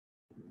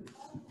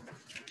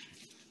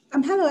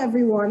Hello,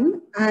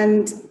 everyone,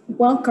 and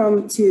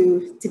welcome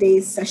to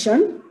today's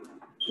session.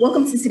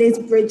 Welcome to today's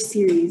Bridge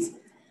series,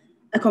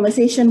 a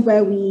conversation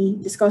where we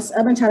discuss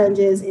urban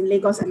challenges in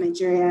Lagos and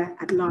Nigeria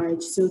at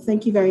large. So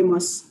thank you very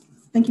much.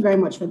 Thank you very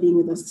much for being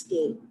with us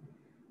today.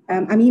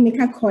 I'm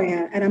Yimika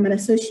Koya, and I'm an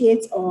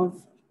associate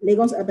of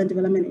Lagos Urban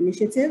Development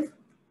Initiative,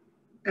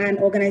 an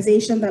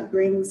organization that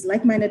brings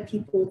like-minded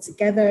people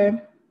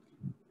together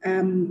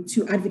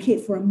to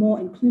advocate for a more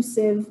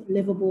inclusive,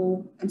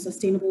 livable, and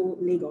sustainable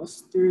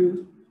Lagos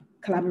through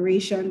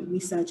collaboration,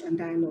 research, and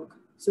dialogue.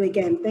 So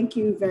again, thank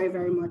you very,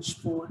 very much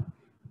for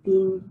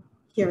being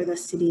here with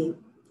us today.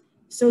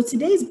 So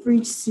today's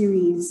Bridge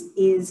series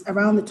is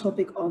around the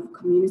topic of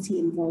community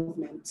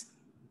involvement.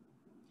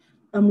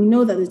 And we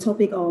know that the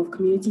topic of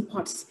community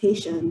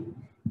participation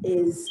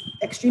is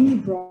extremely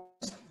broad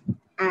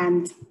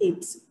and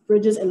it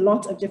bridges a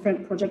lot of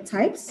different project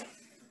types.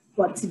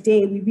 But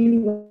today we really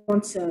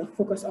want to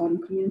focus on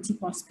community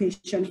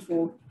participation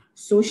for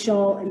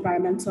social,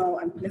 environmental,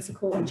 and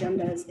political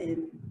agendas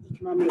in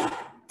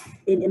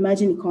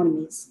emerging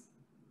economies.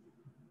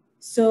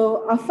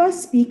 So our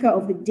first speaker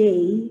of the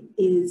day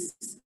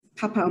is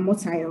Papa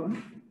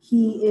Omotayo.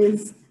 He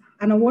is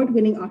an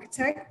award-winning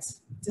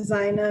architect,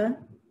 designer,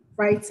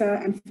 writer,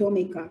 and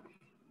filmmaker.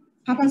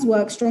 Papa's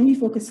work strongly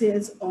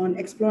focuses on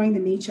exploring the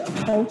nature of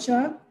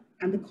culture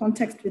and the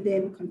context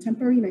within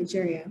contemporary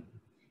Nigeria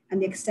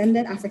and the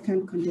extended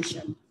African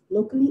condition,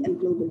 locally and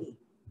globally.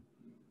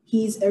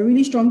 He's a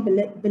really strong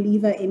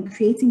believer in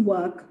creating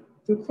work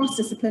through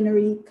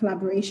cross-disciplinary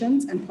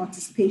collaborations and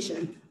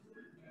participation.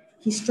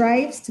 He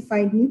strives to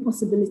find new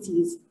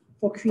possibilities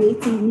for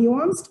creating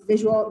nuanced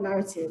visual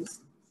narratives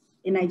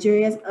in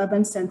Nigeria's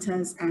urban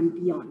centers and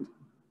beyond.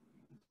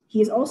 He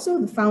is also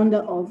the founder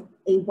of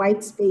a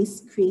white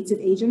space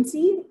creative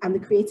agency and the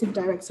creative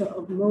director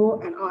of Mo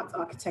and Art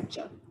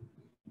Architecture.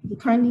 He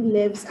currently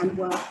lives and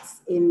works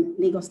in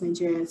Lagos,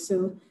 Nigeria.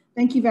 So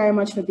thank you very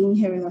much for being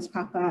here with us,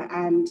 Papa,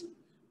 and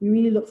we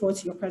really look forward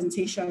to your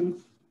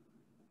presentation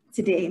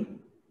today.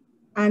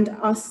 And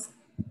our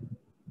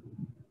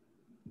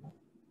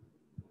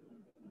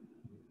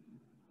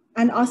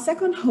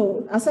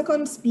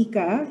second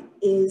speaker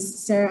is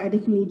Sarah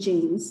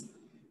Adekunle-James.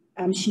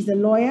 She's a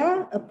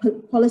lawyer, a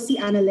policy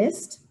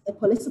analyst, a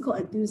political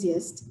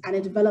enthusiast, and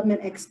a development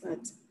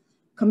expert,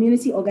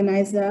 community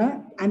organizer,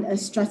 and a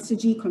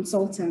strategy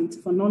consultant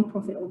for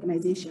nonprofit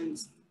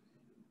organizations.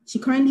 She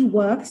currently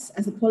works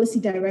as a policy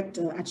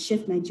director at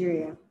Shift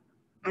Nigeria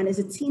and is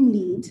a team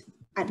lead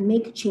at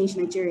Make Change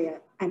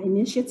Nigeria, an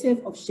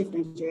initiative of Shift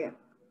Nigeria.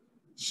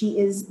 She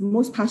is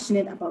most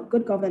passionate about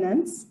good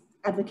governance,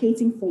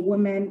 advocating for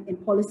women in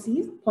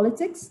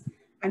politics,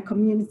 and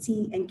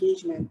community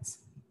engagement.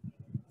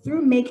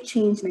 Through Make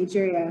Change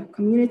Nigeria,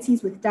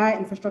 communities with dire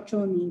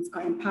infrastructural needs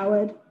are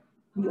empowered,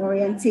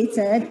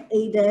 reorientated,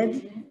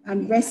 aided,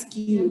 and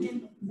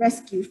rescued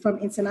from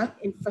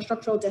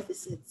infrastructural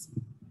deficits.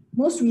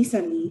 Most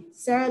recently,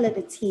 Sarah led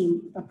a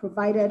team that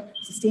provided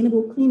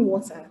sustainable clean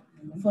water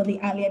for the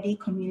Aliade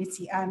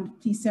community. And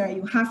please, Sarah,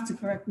 you have to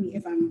correct me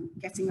if I'm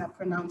getting that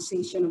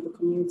pronunciation of the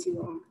community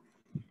wrong.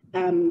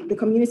 The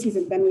community is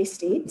in Benue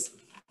State.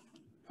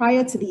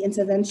 Prior to the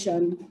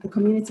intervention, the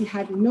community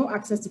had no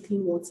access to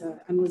clean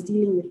water and was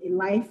dealing with a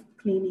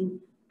life-claiming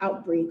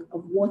outbreak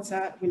of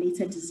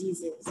water-related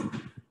diseases.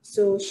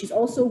 So she's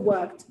also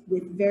worked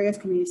with various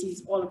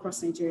communities all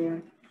across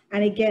Nigeria.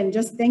 And again,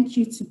 just thank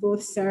you to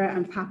both Sarah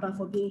and Papa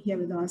for being here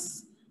with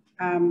us.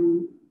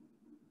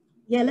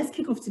 Let's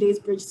kick off today's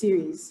Bridge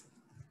series.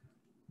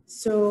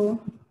 So,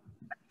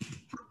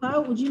 Papa,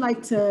 would you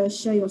like to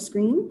share your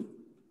screen?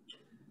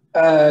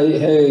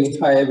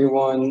 Hi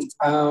everyone.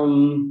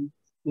 I'm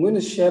going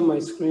to share my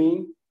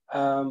screen,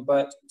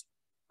 but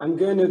I'm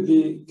going to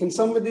be, can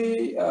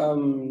somebody,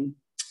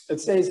 it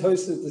says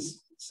hosted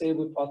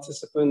disabled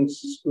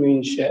participants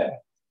screen share.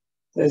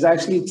 There's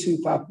actually two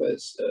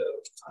Papas, so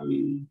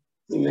you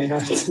may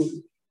have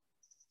to,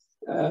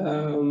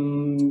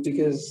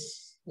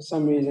 because for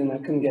some reason I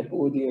couldn't get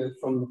audio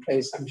from the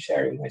place I'm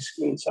sharing my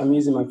screen, so I'm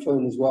using my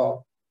phone as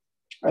well.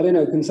 I don't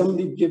know, can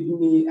somebody give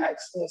me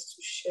access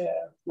to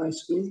share my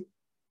screen?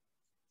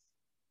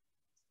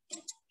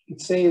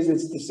 It says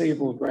it's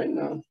disabled right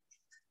now.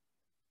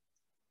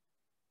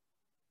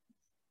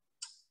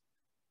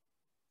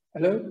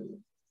 Hello?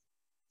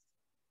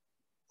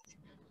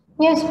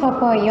 Yes,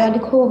 Papa, you are the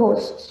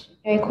co-host.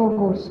 You're a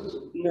co-host.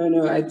 No,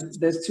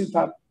 there's two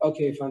Papa.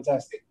 Okay,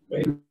 fantastic.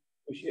 Great.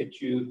 Appreciate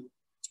you.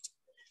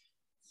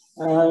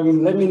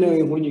 Let me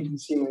know when you can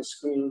see my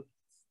screen.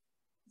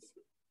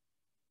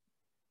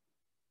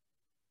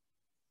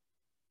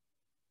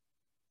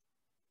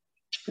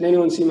 Can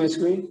anyone see my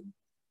screen?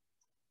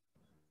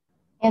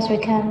 Yes, we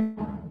can.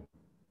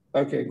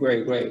 Okay,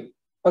 great.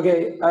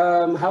 Okay,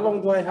 how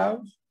long do I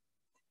have?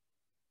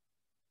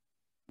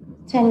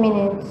 10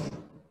 minutes.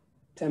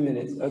 10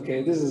 minutes,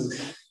 okay, this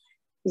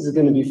is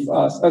gonna be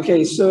fast.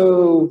 Okay,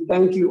 so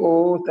thank you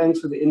all, thanks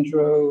for the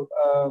intro.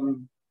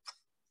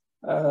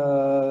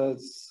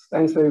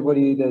 Thanks for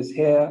everybody that's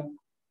here.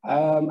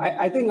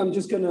 I think I've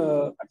just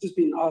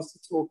been asked to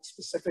talk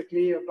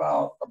specifically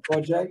about a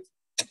project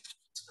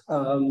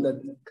and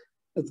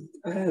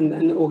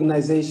an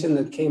organization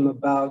that came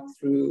about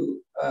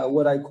through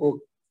what I call,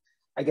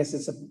 I guess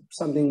it's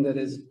something that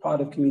is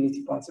part of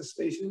community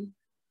participation.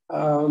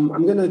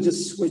 I'm gonna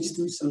just switch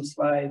through some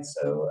slides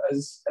so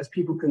as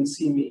people can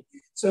see me.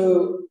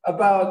 So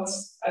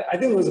I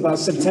think it was about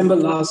September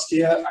last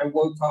year, I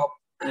woke up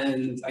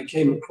and I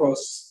came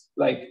across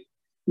like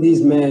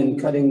these men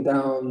cutting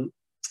down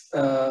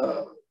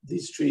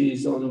these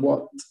trees on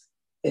what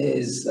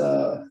is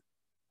a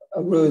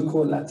road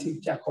called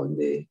Latif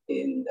Jakonde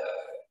in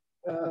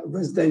a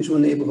residential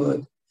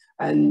neighborhood.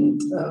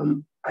 And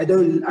I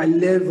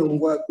live and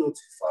work not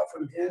too far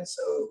from here.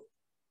 So,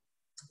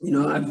 you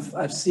know,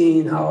 I've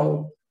seen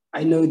how,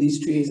 I know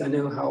these trees, I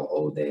know how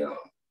old they are.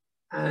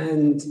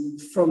 And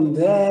from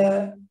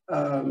there,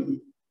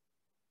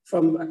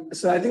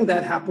 so I think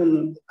that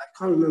happened, I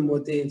can't remember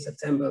what day in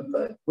September,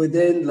 but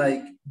within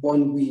like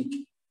 1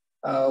 week,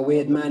 we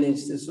had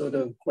managed to sort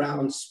of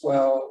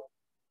groundswell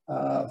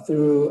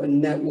through a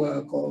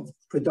network of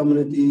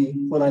predominantly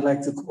what I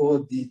like to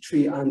call the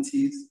tree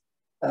aunties,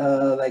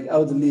 like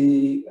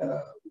elderly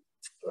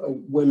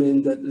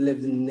women that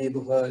lived in the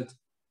neighborhood,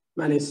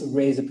 managed to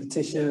raise a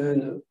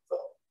petition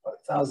of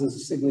thousands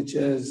of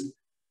signatures,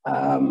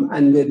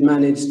 and we'd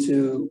managed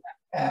to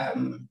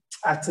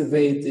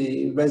activate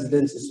the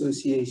Residents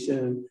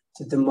Association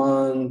to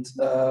demand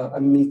a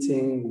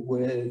meeting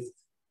with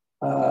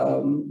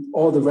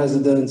all the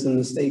residents and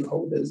the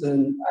stakeholders.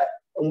 And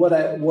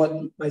what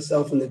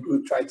myself and the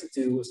group tried to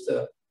do was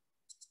to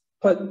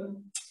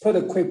put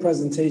a quick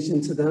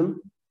presentation to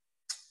them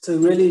to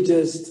really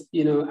just,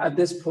 you know, at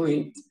this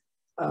point,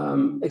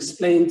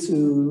 explain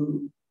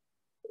to,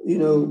 you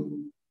know,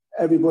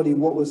 everybody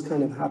what was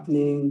kind of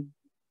happening,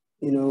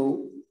 you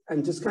know,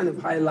 and just kind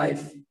of highlight,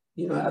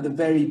 you know, at the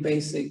very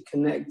basic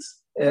connect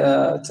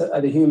at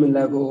a human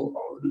level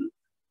on,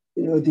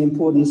 you know, the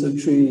importance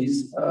of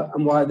trees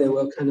and why they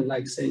were kind of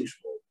like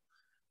central,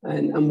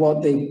 and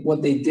what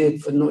they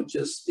did for not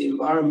just the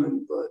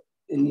environment, but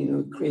in, you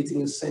know,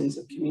 creating a sense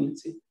of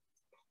community.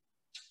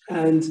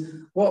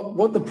 And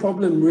what the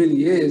problem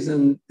really is,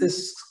 and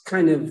this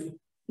kind of,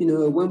 you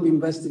know, when we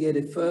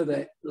investigated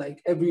further,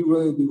 like every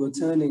road we were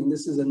turning,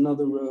 this is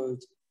another road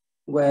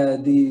where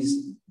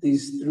these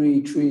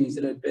 3 trees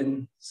that had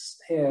been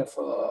here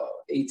for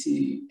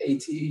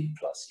 80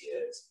 plus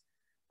years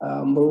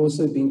were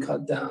also being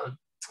cut down.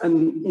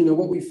 And, you know,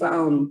 what we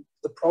found,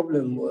 the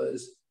problem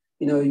was,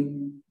 you know,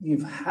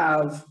 you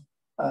have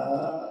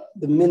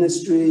the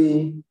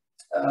ministry,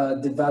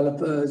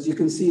 developers. You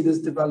can see this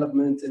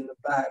development in the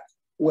back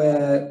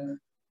where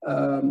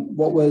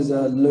what was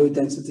a low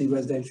density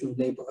residential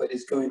neighborhood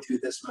is going through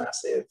this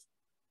massive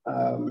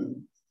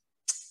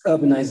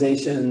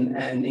urbanization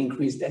and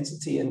increased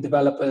density, and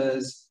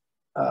developers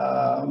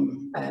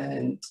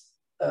and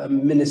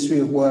Ministry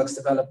of Works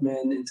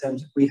development in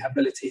terms of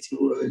rehabilitating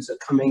roads are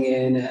coming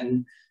in,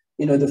 and,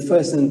 you know, the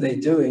first thing they're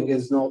doing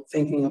is not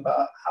thinking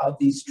about how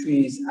these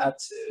trees add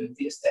to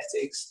the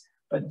aesthetics,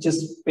 but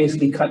just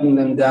basically cutting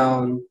them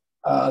down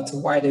to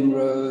widen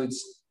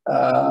roads,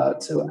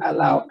 to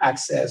allow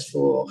access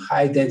for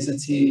high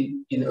density,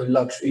 you know,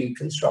 luxury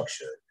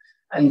construction.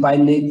 And by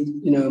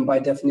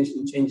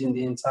definition, changing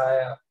the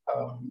entire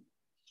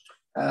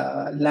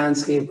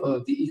landscape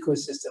of the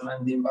ecosystem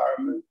and the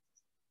environment.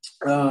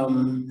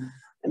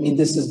 I mean,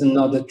 this is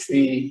another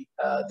tree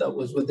that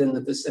was within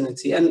the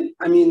vicinity. And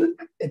I mean,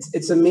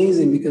 it's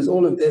amazing because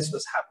all of this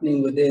was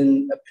happening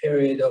within a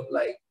period of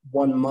like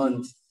 1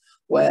 month,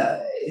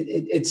 where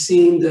it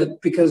seemed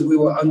that because we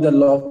were under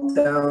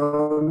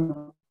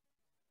lockdown,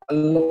 a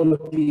lot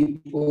of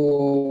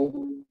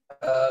people,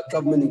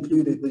 government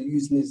included, were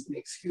using this as an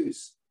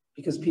excuse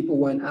because people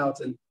went out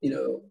and, you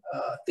know,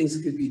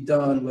 things could be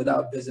done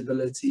without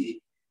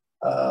visibility,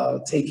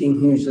 taking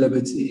huge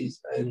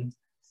liberties, and,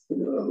 you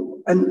know,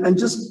 and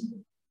just,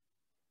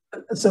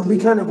 so we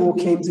kind of all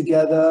came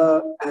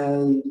together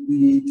and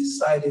we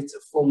decided to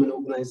form an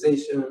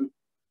organization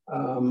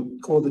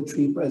called the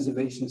Tree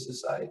Preservation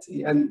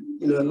Society. And,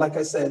 you know, like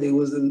I said, it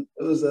was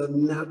a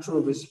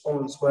natural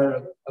response where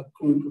a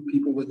group of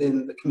people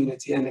within the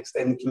community and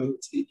extended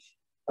community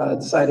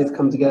decided to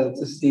come together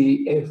to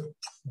see if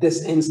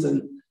this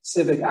instant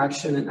civic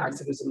action and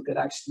activism could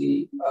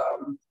actually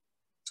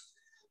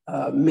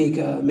make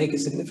a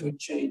significant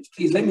change.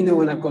 Please let me know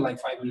when I've got like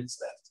 5 minutes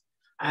left.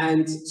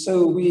 And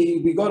so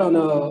we got on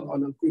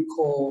a group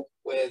call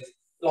with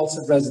lots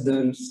of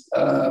residents,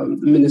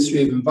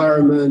 Ministry of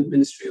Environment,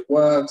 Ministry of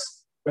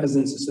Works,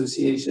 Residents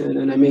Association,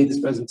 and I made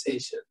this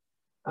presentation.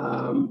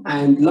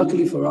 And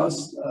luckily for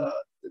us,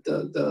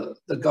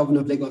 the governor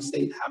of Lagos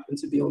State happened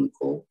to be on the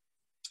call.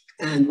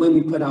 And when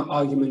we put our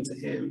argument to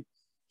him,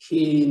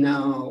 he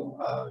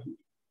now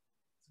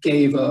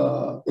gave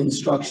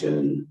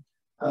instruction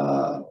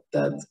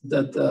that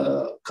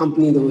the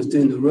company that was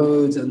doing the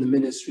roads and the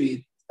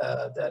ministry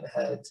that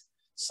had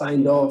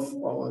signed off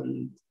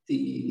on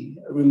the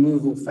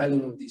removal,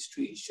 felling of these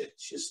trees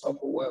should stop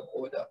a work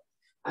order.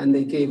 and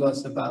they gave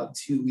us about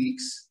 2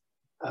 weeks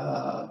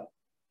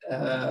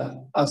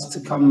us to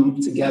come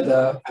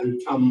together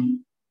and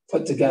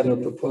put together a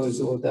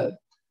proposal that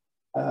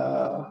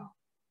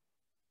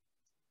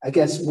I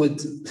guess would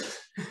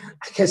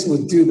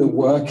do the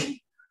work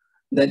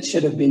that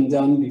should have been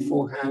done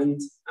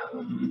beforehand.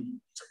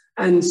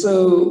 And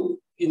so,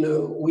 you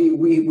know,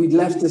 we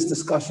left this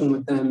discussion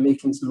with them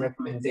making some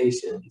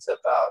recommendations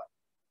about,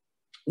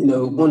 you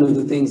know, one of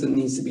the things that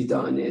needs to be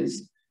done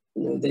is,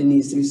 you know, there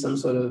needs to be some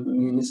sort of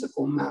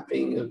municipal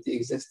mapping of the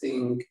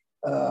existing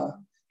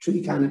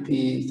tree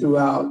canopy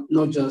throughout,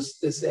 not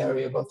just this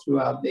area, but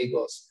throughout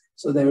Lagos.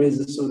 So there is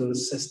a sort of a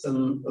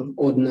system of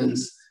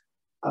ordinance.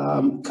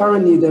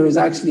 Currently, there is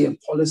actually a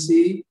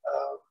policy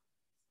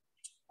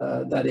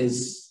that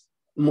is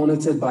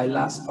monitored by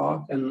Last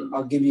Park, and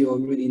I'll give you a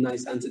really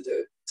nice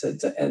antidote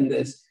to end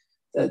this,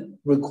 that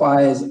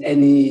requires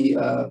any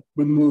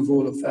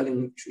removal or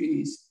felling of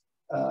trees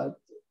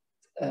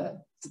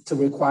to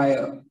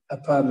require a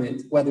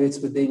permit, whether it's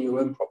within your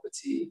own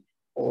property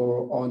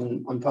or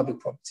on public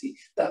property.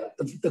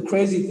 The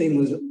crazy thing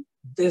was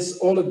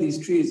all of these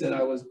trees that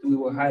we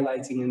were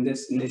highlighting in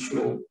this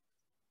initial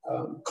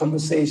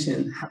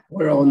conversation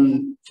were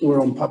on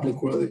public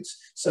roads.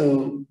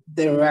 So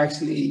there are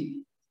actually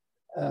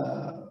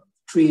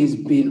trees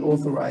being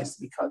authorized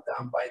to be cut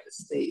down by the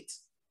state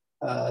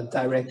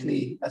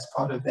directly as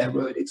part of their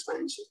road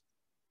expansion.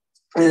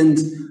 And,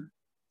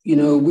 you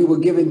know, we were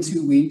given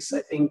 2 weeks,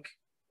 I think,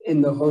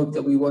 in the hope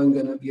that we weren't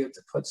going to be able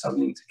to put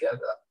something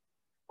together.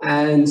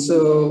 And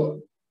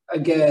so,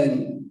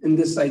 again, in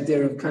this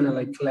idea of kind of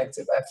like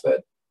collective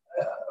effort,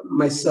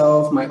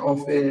 myself, my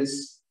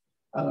office,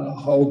 a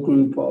whole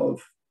group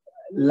of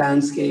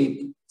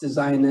landscape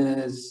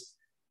designers,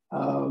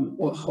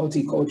 or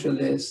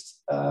horticulturalists,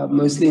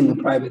 mostly in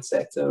the private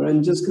sector,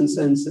 and just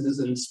concerned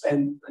citizens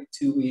spent like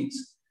 2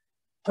 weeks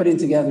putting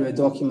together a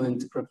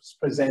document to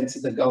present to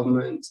the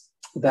government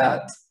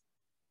that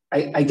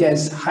I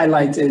guess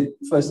highlighted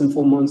first and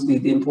foremostly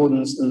the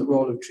importance and the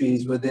role of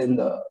trees within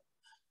the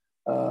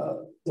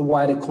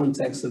wider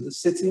context of the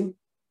city,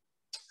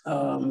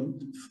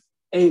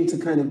 aim to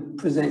kind of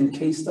present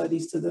case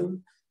studies to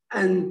them,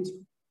 and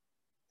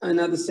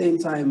at the same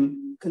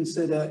time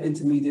consider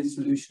intermediate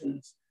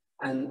solutions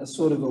and a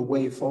sort of a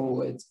way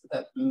forward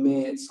that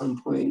may at some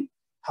point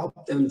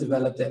help them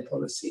develop their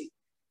policy.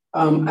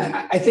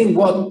 I think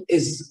what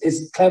is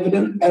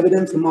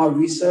evident from our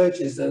research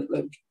is that,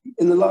 look,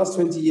 in the last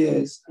 20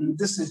 years, and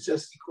this is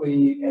just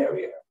Ikoyi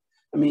area,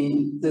 I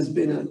mean, there's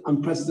been an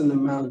unprecedented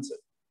amount of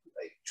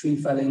like tree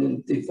felling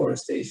and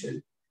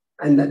deforestation,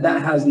 and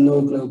that has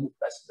no global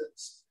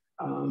precedence.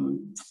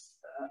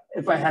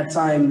 If I had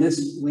time,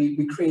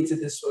 we created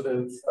this sort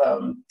of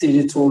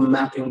digital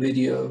mapping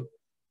video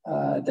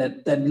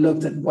that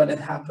looked at what had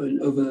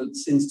happened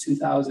since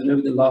 2000,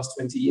 over the last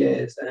 20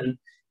 years. And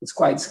it's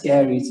quite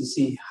scary to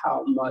see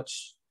how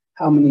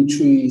many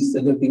trees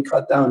that have been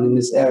cut down in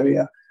this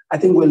area. I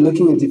think we're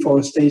looking at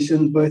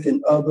deforestation, both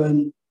in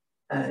urban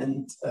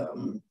and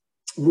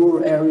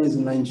rural areas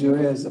in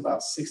Nigeria, is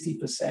about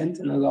 60%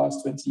 in the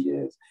last 20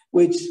 years,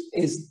 which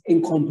is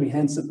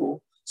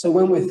incomprehensible. So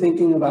when we're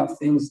thinking about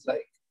things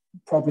like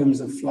problems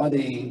of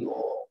flooding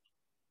or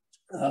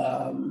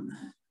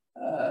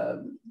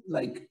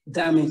like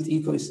damaged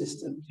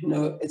ecosystems, you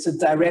know, it's a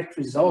direct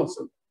result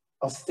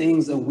of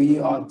things that we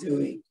are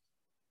doing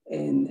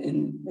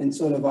in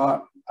sort of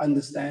our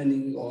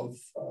understanding of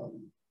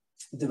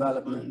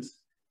development.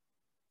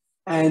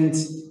 And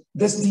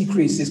this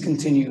decrease is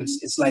continuous.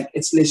 It's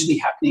literally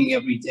happening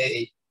every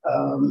day.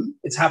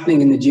 It's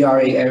happening in the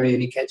GRA area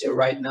in Ikeja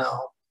right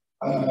now.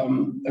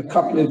 A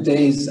couple of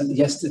days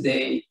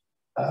yesterday,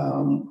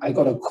 I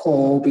got a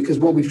call because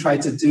what we've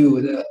tried to do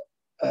with the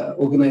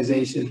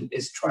organization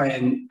is try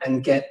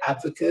and get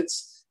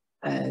advocates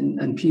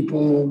and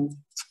people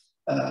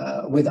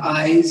with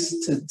eyes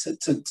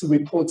to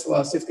report to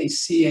us if they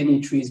see any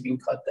trees being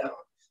cut down.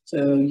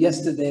 So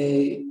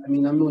yesterday, I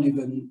mean, I'm not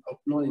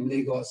in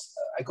Lagos.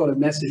 I got a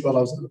message while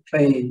I was on the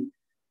plane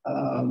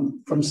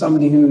from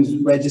somebody who's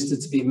registered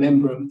to be a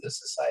member of the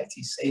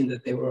society, saying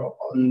that they were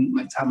on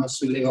Maitama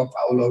Sule or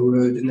Paolo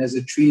Road, and there's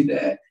a tree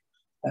there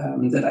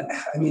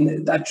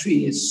that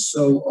tree is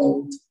so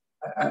old.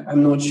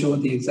 I'm not sure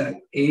the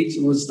exact age.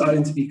 It was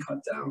starting to be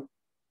cut down.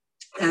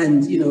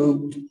 And, you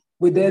know,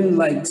 within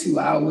like 2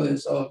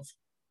 hours of,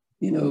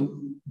 you know,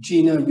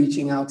 Gina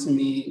reaching out to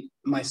me,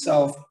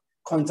 myself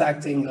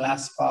contacting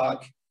Last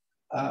Park,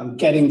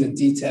 getting the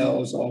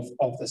details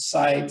of the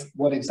site,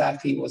 what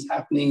exactly was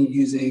happening,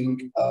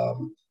 using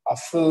our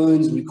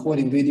phones,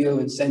 recording video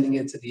and sending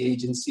it to the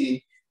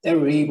agency, they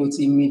were able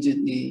to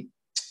immediately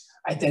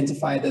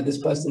identify that this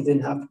person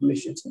didn't have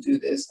permission to do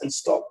this and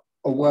stop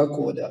a work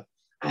order.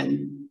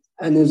 And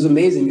it was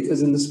amazing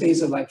because in the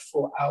space of like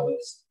 4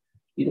 hours,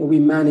 you know, we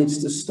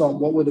managed to stop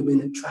what would have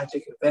been a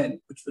tragic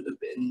event, which would have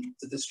been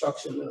the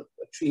destruction of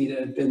a tree that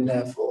had been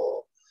there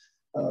for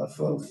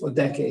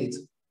decades.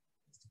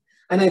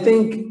 And I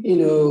think, you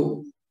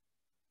know,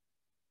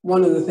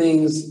 one of the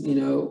things, you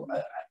know,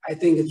 I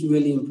think it's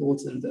really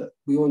important that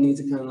we all need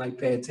to kind of like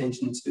pay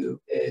attention to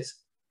is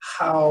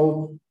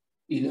how,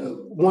 you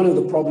know, one of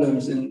the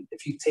problems, and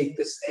if you take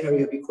this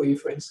area of Ikoyi,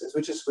 for instance,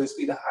 which is supposed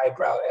to be the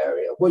highbrow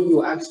area, what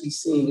you're actually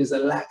seeing is a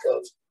lack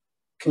of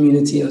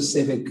community or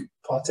civic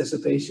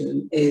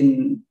participation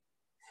in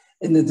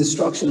the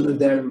destruction of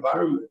their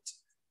environment,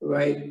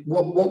 right?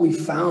 What we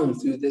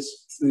found through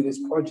this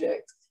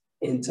project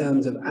in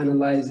terms of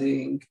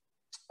analyzing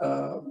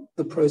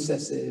the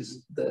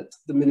processes that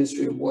the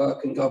Ministry of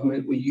Work and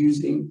government were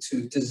using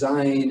to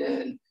design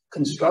and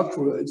construct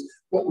roads,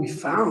 what we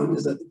found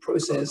is that the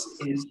process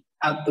is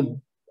at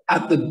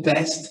the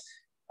best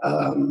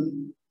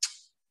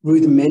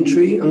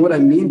rudimentary. And what I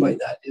mean by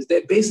that is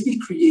they're basically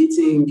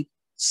creating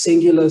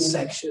singular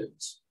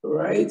sections,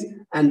 right?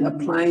 And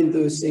applying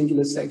those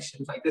singular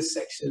sections, like this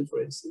section,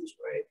 for instance,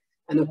 right?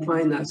 And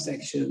applying that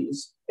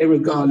sections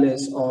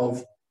irregardless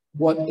of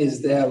what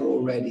is there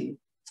already.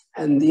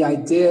 And the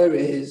idea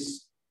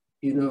is,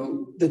 you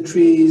know, the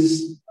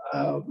trees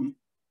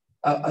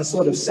are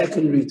sort of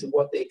secondary to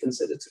what they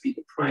consider to be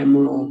the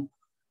primary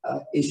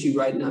issue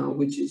right now,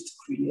 which is to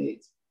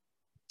create,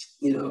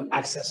 you know,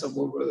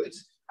 accessible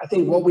roads. I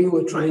think what we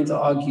were trying to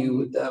argue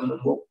with them and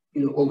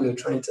what we were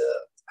trying to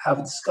have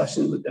a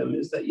discussion with them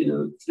is that, you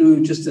know,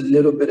 through just a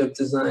little bit of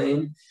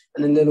design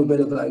and a little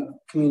bit of like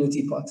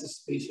community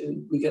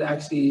participation, we could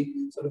actually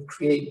sort of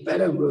create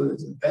better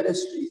roads and better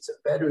streets and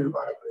better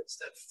environments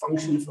that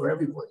function for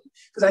everybody.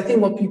 Because I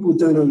think what people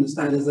don't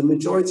understand is the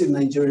majority of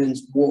Nigerians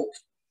walk,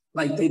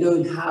 like they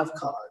don't have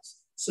cars.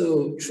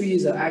 So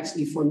trees are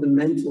actually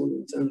fundamental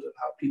in terms of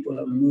how people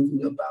are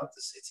moving about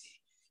the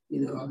city, you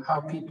know,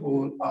 how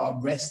people are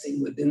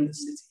resting within the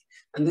city.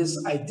 And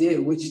this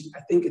idea, which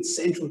I think it's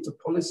central to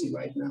policy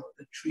right now,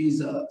 that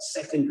trees are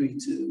secondary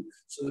to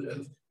sort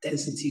of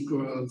density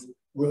growth,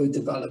 road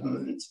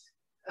development.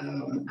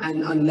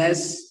 And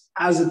unless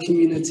as a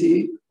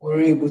community,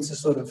 we're able to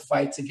sort of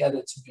fight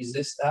together to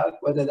resist that,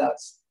 whether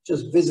that's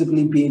just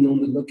visibly being on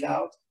the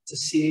lookout to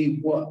see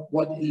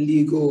what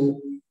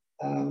illegal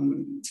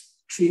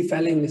tree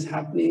felling is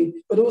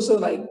happening, but also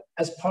like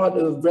as part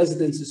of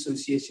residents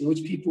association,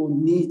 which people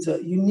need to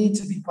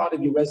be part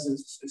of your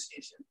residents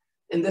association.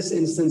 In this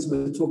instance,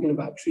 we're talking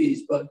about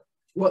trees, but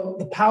what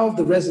the power of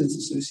the residents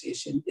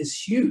association is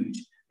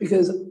huge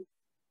because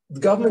the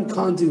government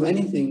can't do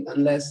anything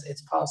unless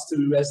it's passed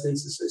through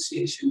residents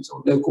associations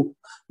or local,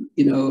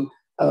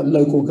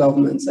 local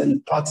governments,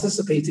 and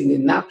participating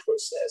in that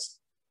process,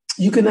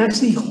 you can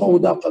actually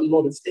hold up a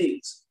lot of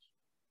things.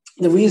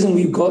 The reason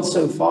we've got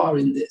so far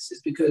in this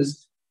is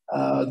because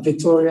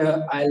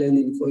Victoria Island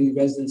Employee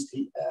Residents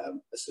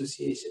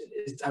Association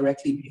is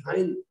directly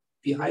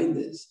behind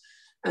this.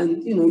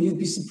 And you'd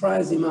be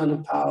surprised the amount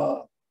of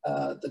power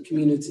the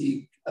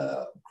community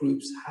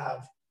groups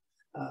have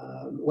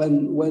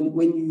when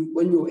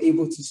you're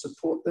able to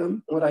support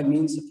them. What I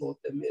mean support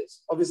them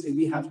is obviously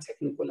we have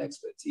technical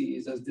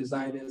expertise as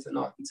designers and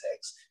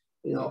architects.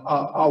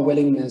 Our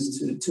willingness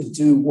to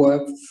do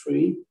work for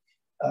free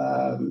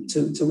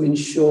to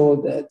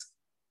ensure that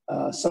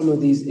some of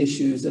these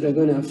issues that are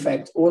going to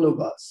affect all of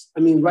us.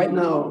 I mean, right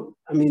now,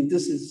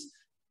 this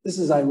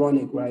is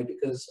ironic, right?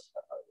 Because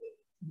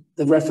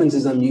the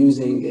references I'm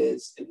using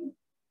is in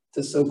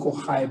the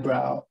so-called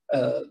highbrow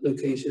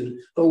location,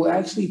 but we're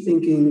actually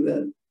thinking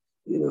that,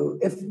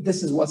 if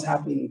this is what's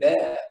happening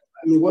there,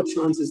 what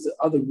chances do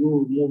other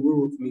more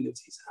rural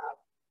communities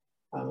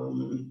have?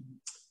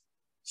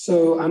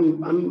 So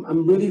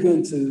I'm really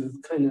going to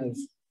kind of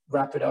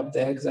wrap it up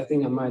there because I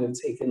think I might have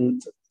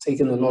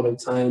taken a lot of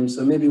time.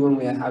 So maybe when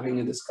we are having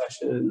a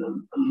discussion,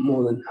 I'm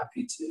more than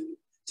happy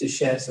to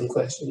share some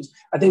questions.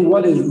 I think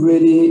what is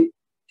really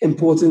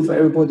important for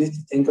everybody to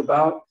think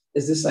about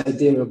is this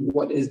idea of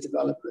what is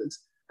development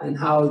and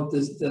how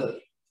does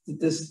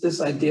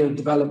this idea of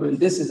development,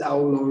 this is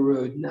our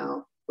road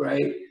now,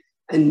 right?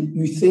 And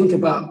you think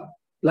about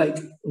like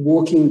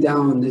walking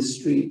down this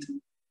street.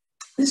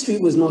 This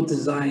street was not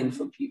designed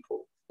for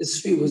people. This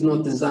street was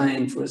not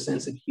designed for a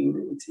sense of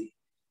humanity.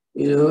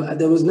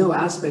 There was no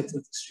aspect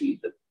of the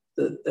street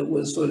that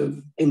was sort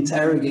of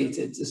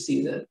interrogated to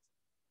see that,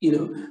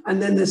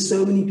 and then there's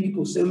so many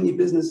people, so many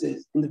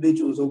businesses,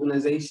 individuals,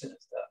 organizations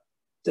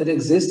that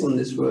exist on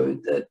this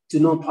road that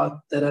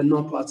are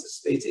not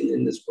participating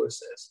in this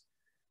process.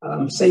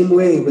 Same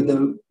way with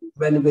the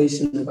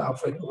renovation of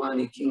Alfred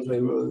Hawani Kingsway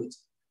Road,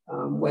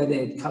 where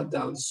they had cut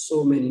down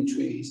so many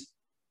trees.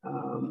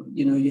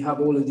 You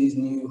have all of these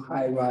new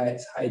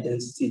high-rise,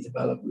 high-density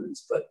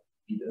developments, but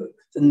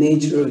the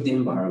nature of the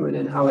environment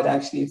and how it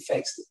actually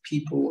affects the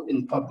people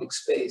in public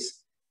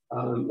space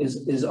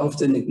is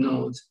often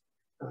ignored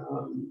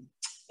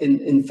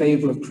in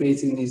favor of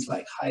creating these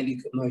like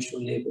highly commercial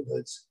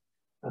neighborhoods.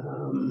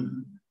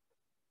 And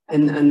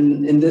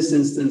in this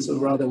instance, or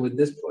rather with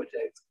this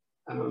project,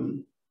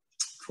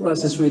 for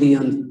us, it's really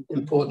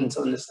important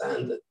to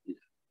understand that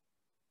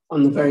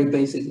on the very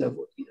basic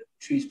level,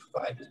 trees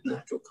provide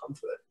natural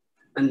comfort,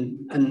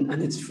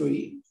 and it's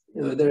free.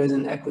 There is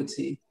an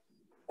equity.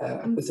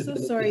 I'm so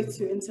sorry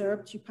to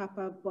interrupt you,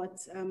 Papa, but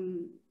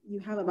you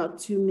have about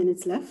 2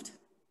 minutes left.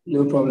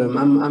 No problem.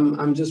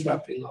 I'm just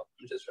wrapping up.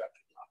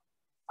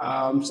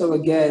 So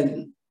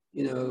again,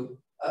 you know,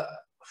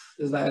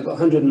 there's like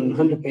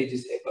 100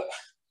 pages here, but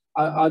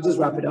I'll just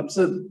wrap it up.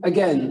 So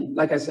again,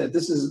 like I said,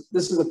 this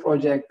is a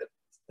project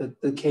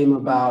that came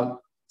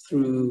about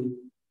through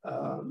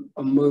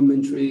a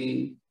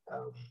momentary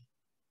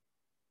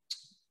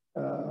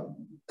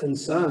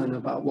concern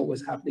about what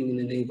was happening in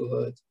the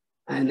neighborhood,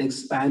 and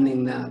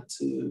expanding that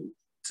to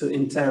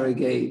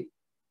interrogate,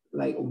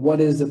 like,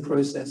 what is the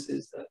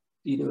processes that,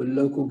 you know,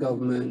 local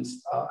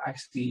governments are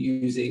actually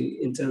using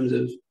in terms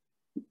of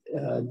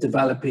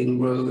developing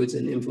roads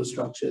and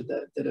infrastructure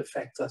that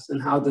affect us,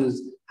 and how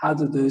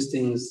do those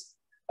things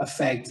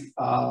affect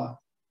our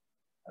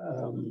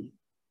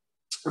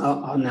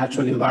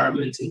natural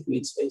environment and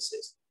green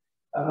spaces.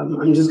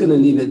 I'm just going to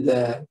leave it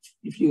there.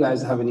 If you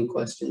guys have any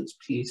questions,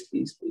 please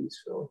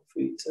feel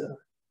free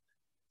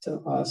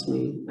to ask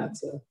me at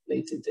a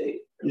later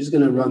date. I'm just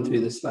going to run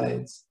through the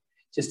slides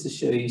just to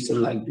show you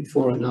some like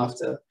before and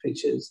after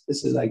pictures.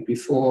 This is like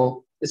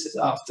before, this is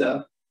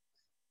after.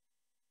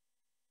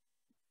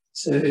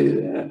 So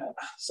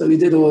we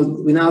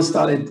now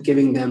started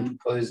giving them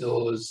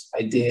proposals,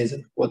 ideas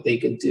of what they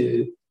could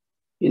do.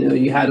 You know,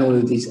 you had all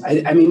of these.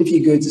 I mean, if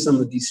you go to some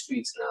of these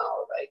streets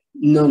now, like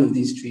none of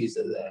these trees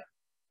are there.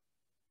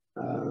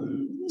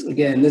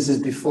 Again, this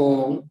is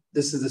before.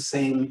 This is the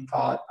same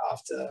part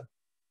after.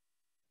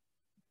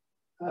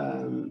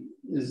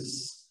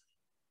 This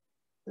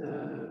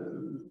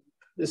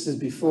is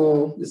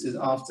before. This is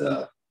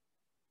after.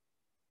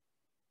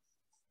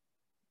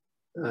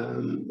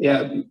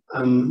 Yeah,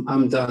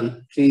 I'm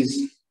done.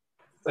 Please,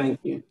 thank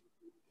you.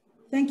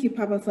 Thank you,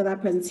 Papa, for that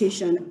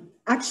presentation.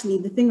 Actually,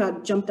 the thing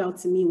that jumped out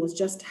to me was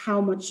just how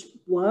much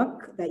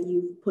work that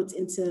you've put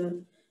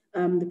into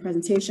the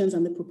presentations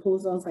and the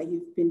proposals that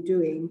you've been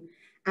doing.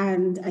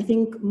 And I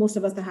think most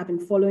of us that have been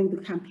following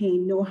the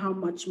campaign know how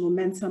much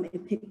momentum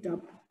it picked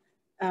up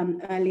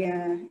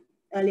earlier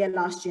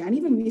last year, and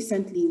even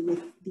recently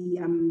with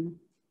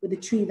the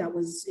tree that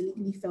was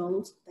illegally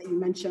felled that you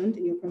mentioned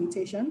in your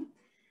presentation.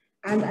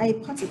 And I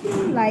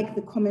particularly like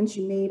the comments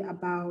you made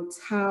about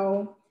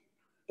how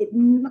it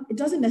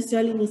doesn't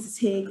necessarily need to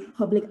take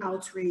public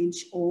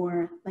outrage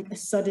or like a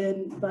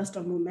sudden burst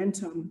of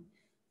momentum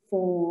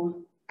for,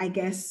 I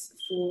guess,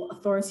 for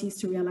authorities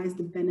to realize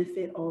the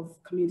benefit of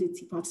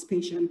community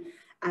participation.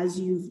 As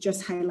you've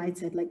just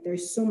highlighted, like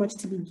there's so much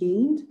to be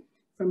gained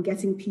from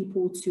getting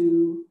people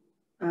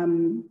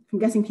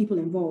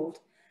involved.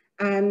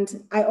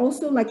 And I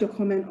also like your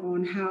comment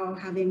on how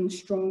having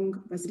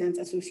strong resident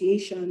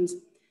associations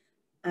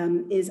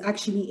is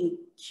actually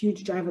a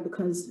huge driver,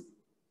 because,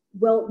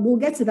 well, we'll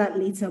get to that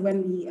later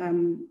when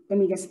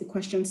we get to the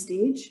question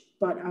stage.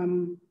 But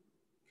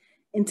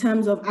in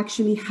terms of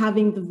actually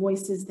having the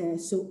voices there,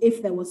 so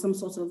if there was some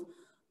sort of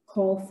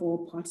call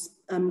for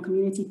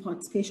community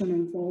participation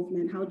and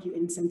involvement, how do you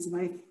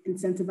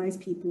incentivize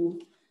people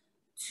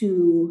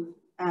to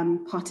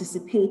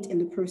participate in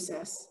the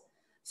process?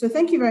 So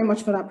thank you very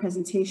much for that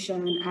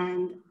presentation,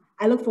 and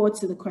I look forward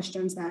to the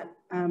questions that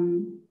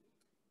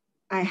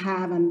I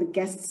have and the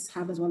guests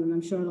have as well, and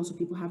I'm sure lots of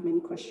people have many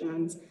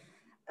questions.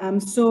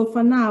 So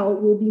for now,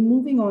 we'll be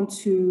moving on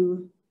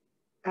to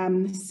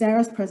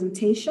Sarah's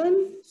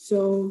presentation.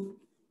 So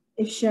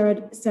if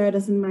Sarah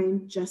doesn't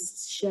mind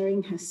just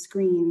sharing her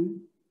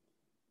screen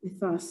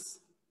with us.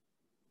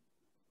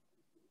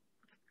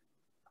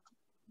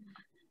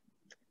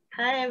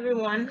 Hi,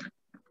 everyone.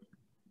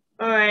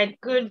 All right,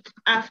 good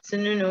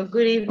afternoon or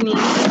good evening.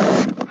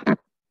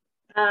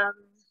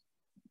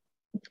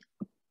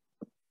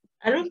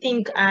 I don't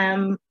think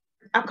I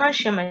can't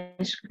share my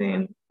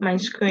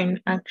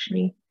screen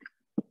actually.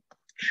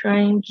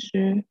 Trying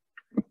to,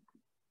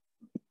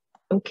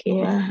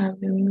 okay, I have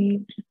a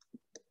minute.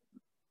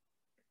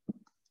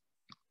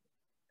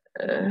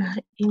 A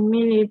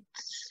minute.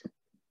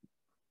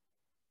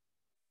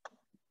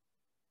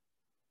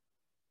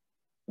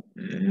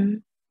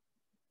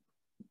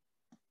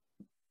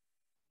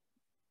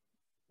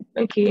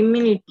 Okay, a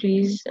minute,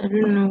 please. I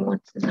don't know what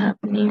is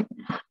happening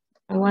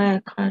or why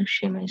I can't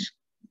share my screen.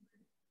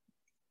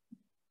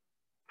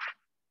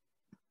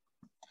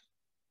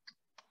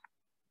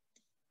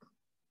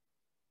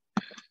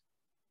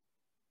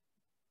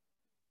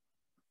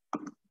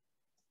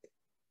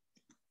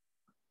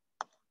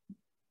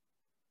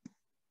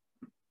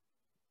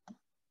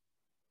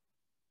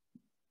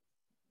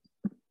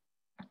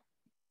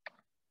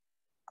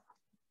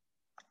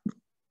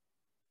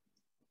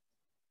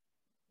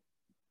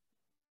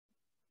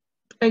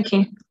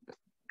 Okay.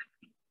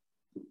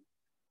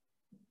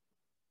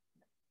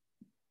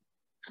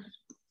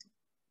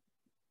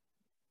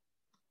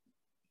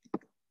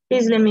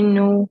 Please let me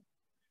know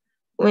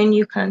when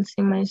you can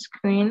see my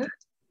screen.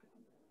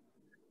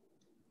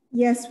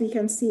 Yes, we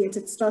can see it.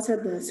 It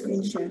started the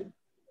screen share.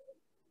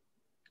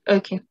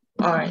 Okay.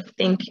 All right.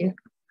 Thank you.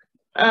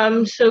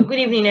 So good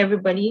evening,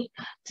 everybody.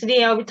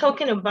 Today I'll be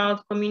talking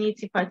about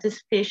community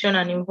participation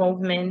and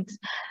involvement.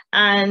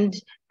 And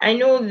I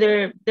know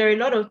there are a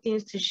lot of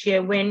things to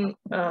share when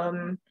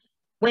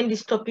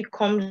this topic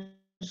comes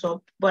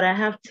up, but I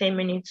have 10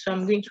 minutes, so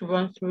I'm going to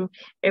run through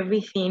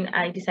everything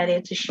I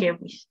decided to share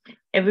with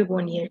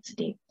everyone here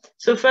today.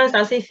 So first,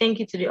 I'll say thank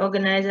you to the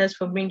organizers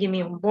for bringing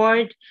me on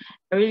board.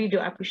 I really do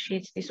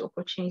appreciate this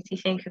opportunity.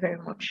 Thank you very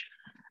much.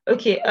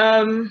 Okay,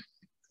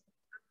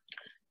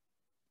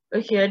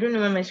 okay, I don't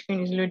know why my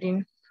screen is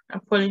loading.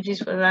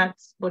 Apologies for that,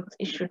 but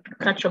it should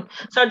catch up.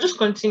 So I'll just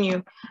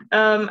continue.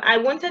 I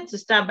wanted to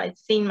start by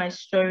saying my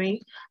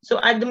story.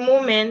 So at the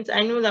moment,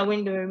 I know that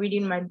when they were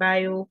reading my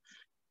bio,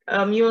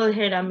 you all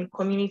heard I'm a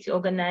community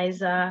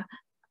organizer,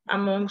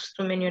 amongst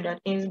so many other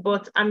things,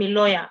 but I'm a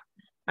lawyer.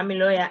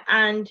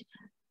 And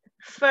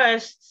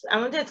first, I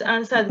wanted to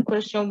answer the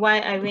question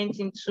why I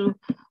went into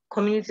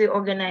community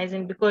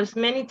organizing, because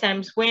many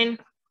times when,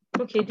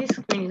 okay, this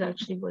screen is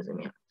actually buzzing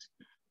me out.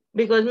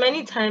 Because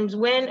many times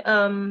when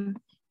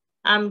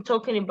I'm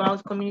talking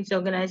about community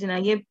organizing,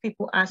 I hear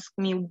people ask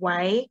me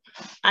why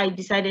I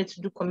decided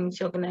to do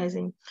community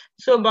organizing.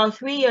 So about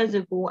 3 years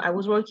ago, I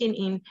was working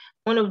in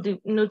one of the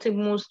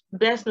most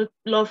best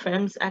law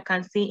firms I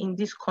can say in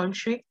this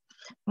country.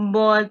 And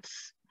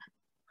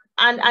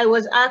I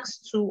was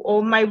asked to,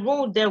 or my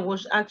role there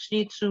was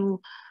actually to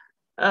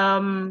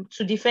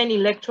defend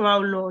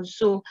electoral laws.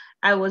 So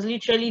I was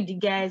literally the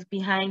guys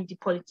behind the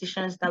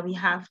politicians that we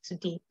have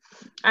today.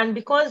 And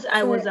because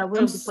I was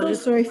aware of the political... I'm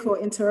so sorry for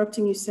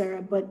interrupting you,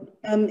 Sarah, but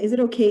is it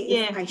okay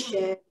if I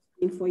share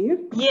screen for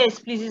you? Yes,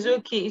 please, it's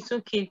okay. It's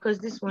okay, because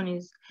this one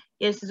is,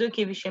 yes, it's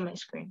okay if we share my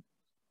screen.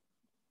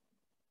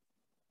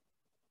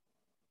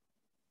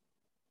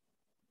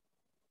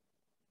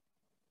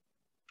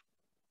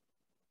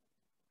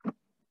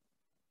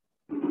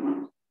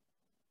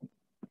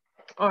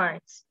 All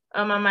right,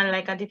 I'm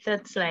like at the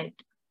third slide.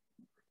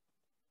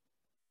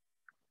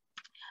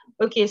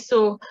 Okay,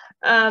 so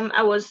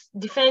I was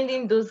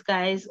defending those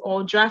guys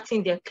or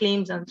drafting their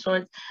claims and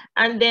sorts.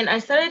 And then I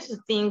started to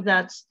think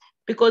that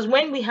because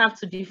when we have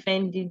to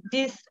defend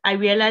this, I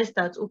realized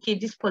that, okay,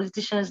 these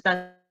politicians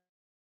that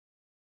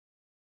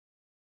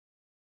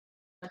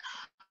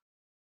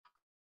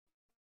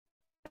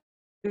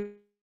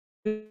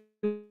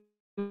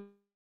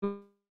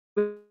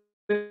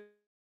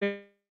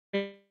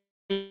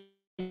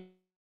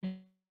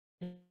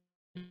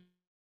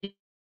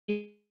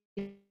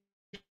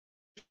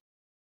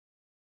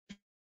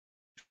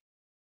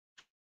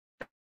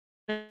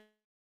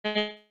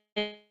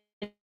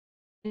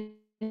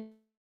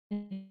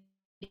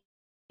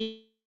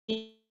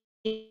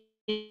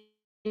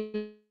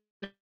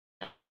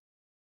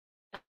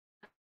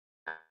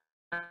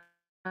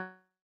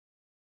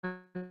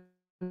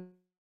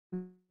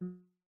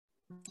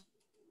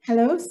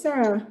Hello,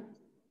 Sarah.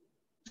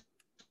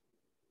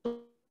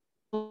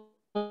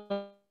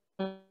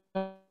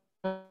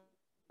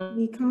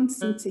 We can't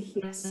seem to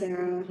hear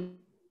Sarah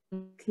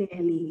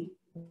clearly.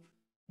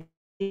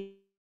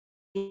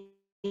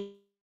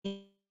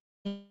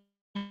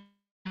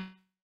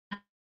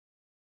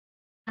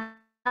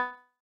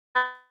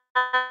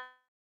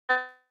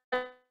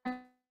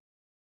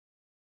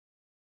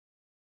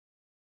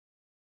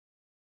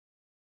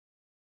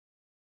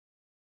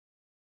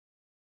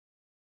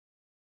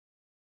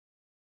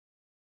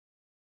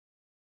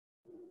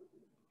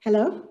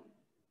 Hello?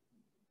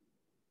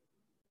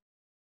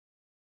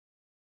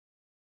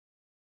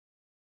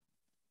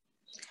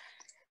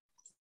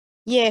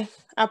 Yeah,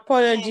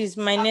 apologies,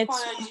 my network.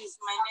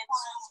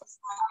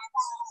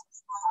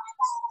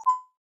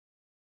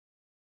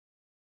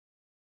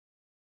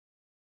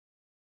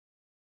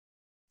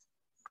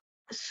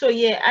 So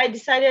yeah, I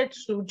decided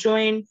to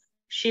join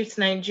Shift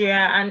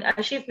Nigeria, and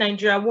at Shift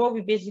Nigeria, what we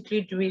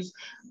basically do is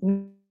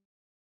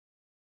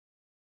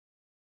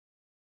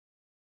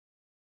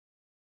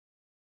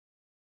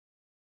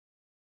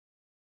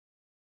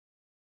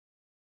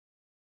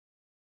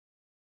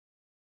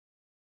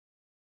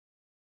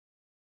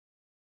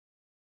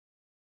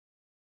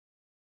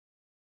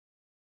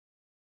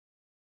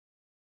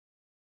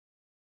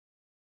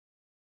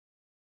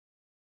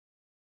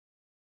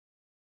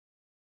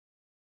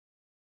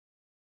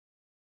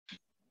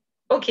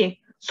okay.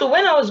 So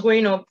when I was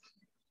growing up,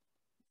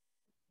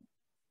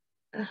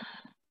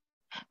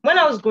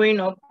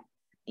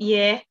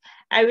 yeah,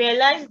 I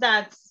realized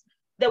that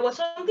there was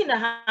something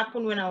that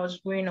happened when I was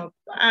growing up,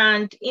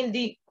 and in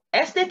the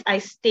estate I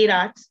stayed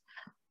at,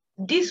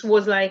 this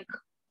was like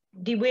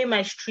the way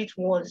my street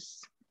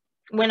was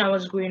when I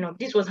was growing up.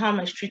 This was how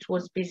my street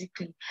was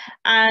basically.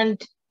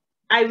 And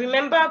I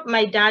remember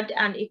my dad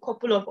and a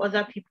couple of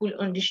other people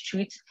on the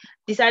street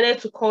decided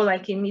to call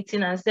like a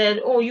meeting and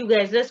said, oh, you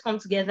guys, let's come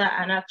together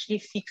and actually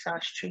fix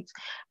our street,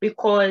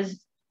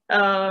 because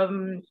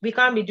we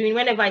can't be doing,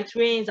 whenever it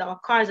rains, our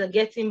cars are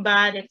getting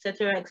bad,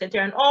 etc.,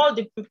 and all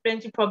the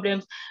plenty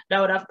problems that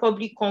would have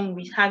probably come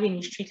with having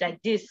a street like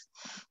this.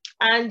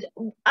 And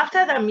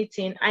after that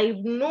meeting, I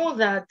know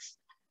that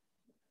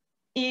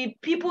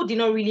people did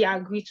not really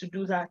agree to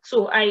do that.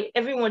 So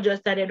everyone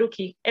just started,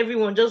 okay,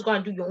 everyone just go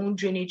and do your own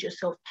drainage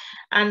yourself.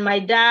 And my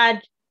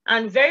dad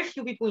and very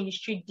few people in the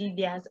street did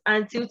theirs.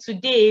 Until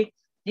today,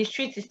 the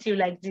street is still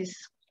like this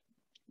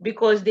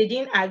because they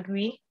didn't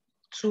agree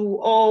to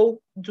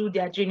all do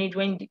their drainage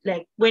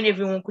when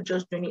everyone could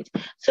just donate.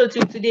 So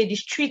till today, the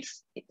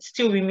streets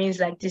still remains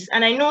like this.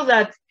 And I know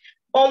that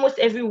almost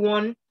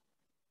everyone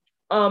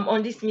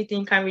on this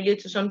meeting can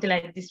relate to something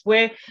like this,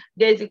 where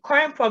there's a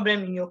current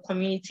problem in your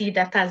community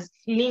that has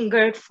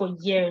lingered for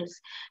years,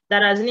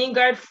 that has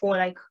lingered for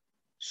like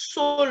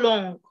so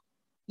long.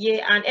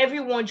 Yeah, and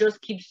everyone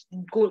just keeps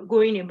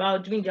going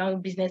about doing their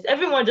own business.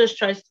 Everyone just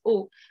tries,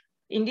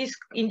 in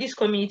this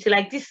community,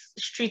 like this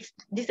street,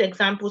 this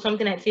example,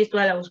 something I faced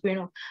while I was growing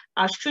up,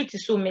 our street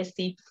is so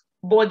messy,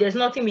 but there's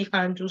nothing we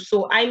can do.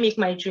 So I make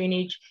my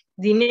drainage,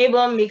 the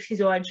neighbor makes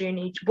his or her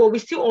drainage, but we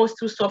still all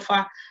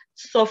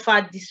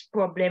suffer this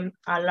problem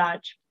at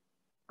large.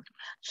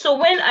 So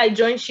when I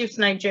joined Shift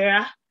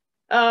Nigeria,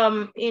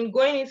 in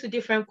going into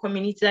different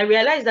communities, I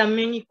realized that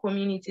many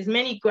communities,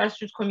 many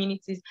grassroots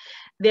communities,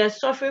 they are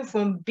suffering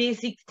from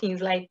basic things.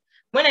 Like,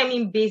 when I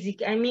mean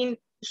basic, I mean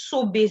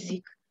so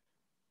basic.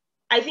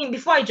 I think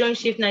before I joined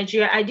Shift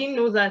Nigeria, I didn't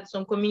know that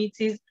some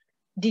communities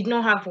did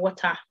not have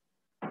water.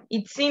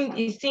 It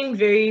seemed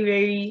very,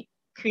 very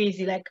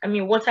crazy. Like, I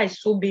mean, water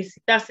is so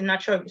basic. That's a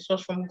natural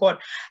resource from God.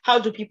 How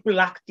do people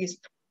lack this?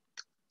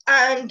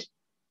 And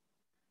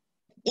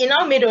it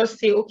now made us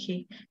say,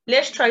 okay,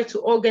 let's try to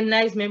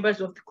organize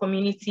members of the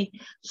community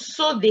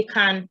so they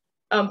can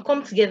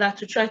come together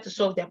to try to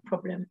solve their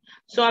problem.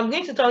 So I'm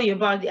going to tell you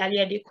about the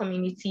Aliade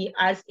community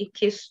as a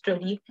case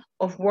study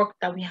of work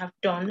that we have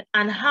done,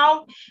 and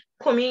how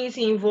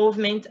community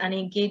involvement and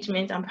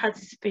engagement and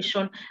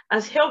participation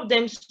has helped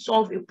them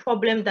solve a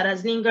problem that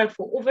has lingered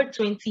for over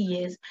 20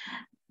 years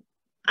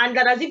and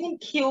that has even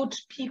killed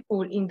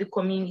people in the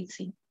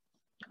community.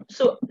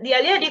 So the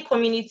Aliade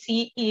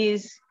community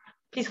is,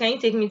 please can you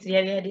take me to the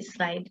Aliade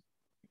slide?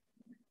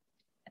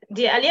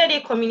 The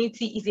Aliade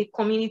community is a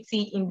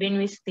community in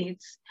Benue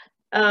State.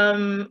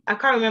 I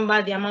can't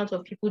remember the amount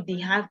of people they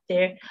have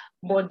there,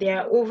 but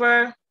there are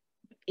over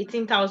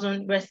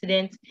 18,000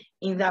 residents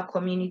in that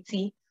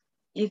community.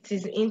 It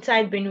is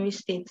inside Benue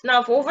State.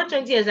 Now, for over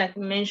 20 years, like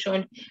we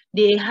mentioned,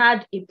 they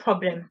had a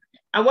problem.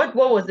 And what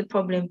was the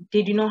problem?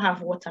 They did not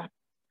have water.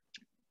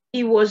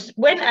 It was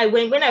when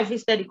I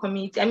visited the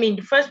community. I mean,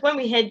 when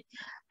we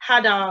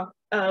had our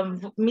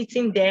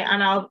meeting there,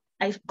 and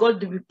I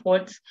got the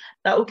report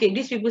that, okay,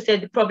 these people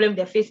said the problem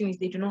they're facing is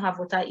they do not have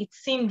water. It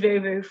seemed very,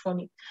 very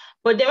funny.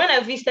 But then when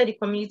I visited the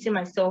community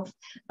myself,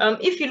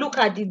 if you look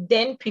at the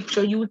then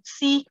picture, you would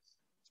see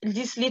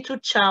this little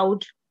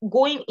child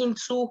going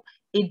into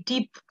a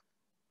deep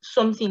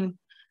something.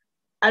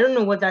 I don't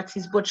know what that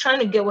is, but trying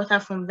to get water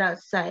from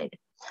that side.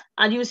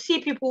 And you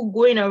see people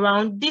going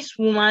around. This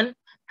woman,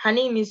 her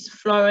name is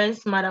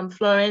Florence, Madam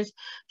Florence.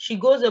 She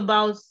goes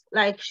about,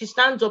 like, she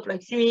stands up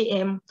like 3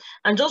 a.m.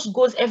 and just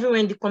goes everywhere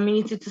in the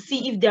community to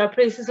see if there are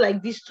places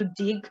like this to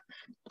dig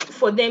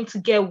for them to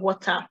get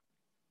water.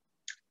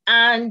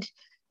 And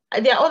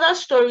there are other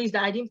stories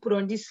that I didn't put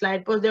on this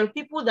slide, but there are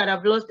people that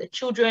have lost their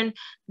children.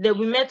 That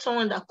we met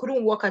someone that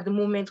couldn't work at the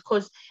moment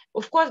because,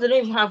 of course, they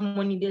don't even have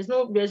money. There's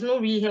no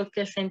real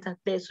healthcare center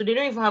there, so they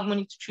don't even have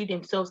money to treat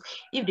themselves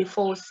if they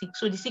fall sick.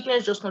 So the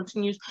sickness just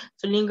continues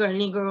to linger and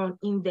linger on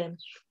in them.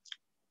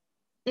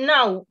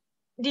 Now,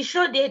 we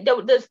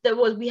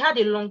had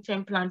a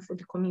long-term plan for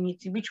the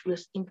community, which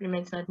was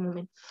implementing at the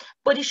moment.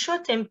 But the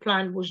short-term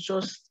plan was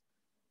just,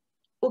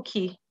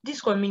 okay,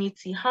 this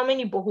community, how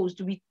many boreholes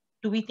do we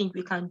think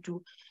we can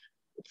do?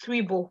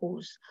 3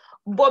 boreholes.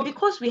 But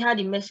because we had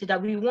a message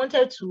that we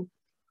wanted to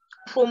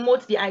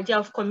promote the idea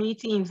of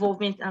community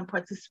involvement and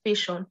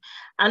participation,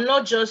 and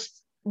not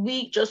just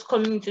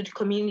coming into the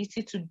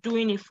community to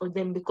doing it for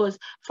them, because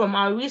from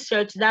our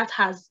research that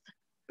has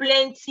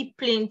plenty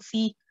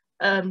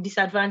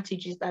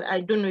disadvantages that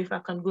I don't know if I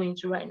can go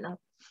into right now.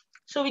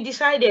 So we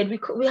decided,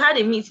 we had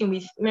a meeting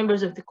with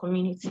members of the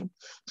community,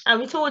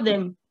 and we told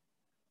them,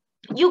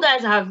 you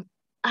guys have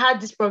had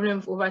this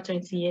problem for over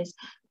 20 years.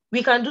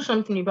 We can do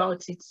something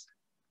about it.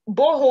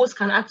 Boreholes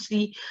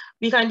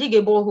we can dig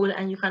a borehole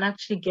and you can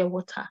actually get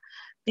water.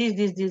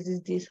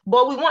 This.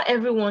 But we want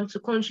everyone to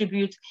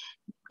contribute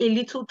a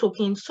little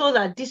token so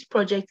that this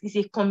project is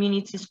a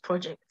community's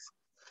project.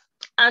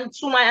 And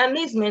to my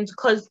amazement,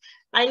 because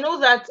I know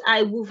that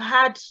we've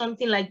had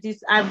something like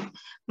this.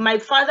 My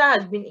father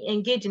has been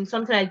engaged in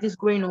something like this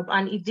growing up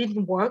and it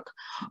didn't work.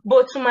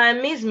 But to my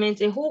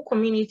amazement, a whole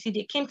community,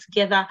 they came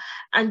together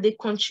and they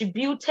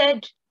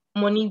contributed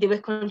money. They were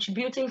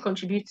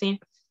contributing.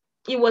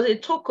 It was a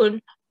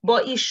token,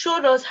 but it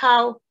showed us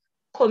how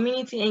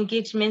community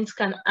engagement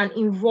and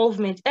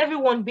involvement,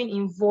 everyone being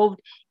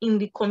involved in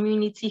the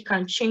community,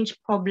 can change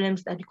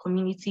problems that the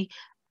community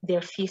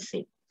they're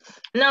facing.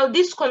 Now,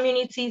 this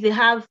community, they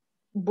have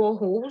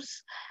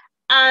boreholes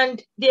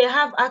and they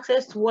have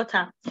access to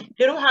water.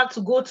 They don't have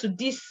to go to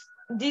they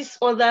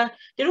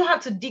don't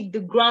have to dig the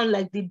ground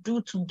like they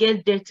do to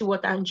get dirty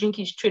water and drink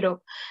it straight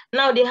up.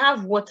 Now they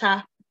have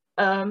water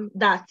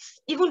that,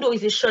 even though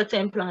it's a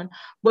short-term plan,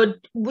 but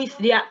with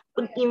their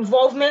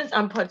involvement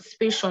and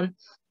participation,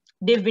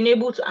 they've been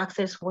able to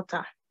access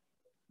water.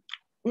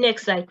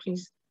 Next slide,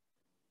 please.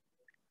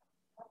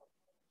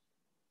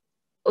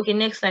 Okay,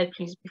 next slide,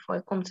 please, before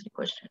I come to the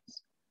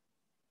questions.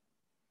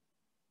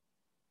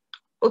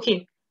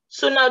 Okay,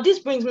 so now this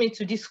brings me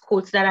to this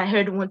quote that I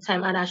heard one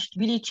time and has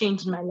really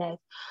changed my life.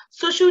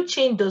 Social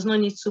change does not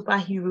need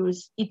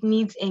superheroes, it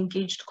needs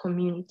engaged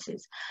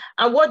communities.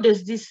 And what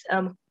does this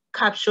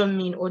caption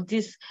mean, or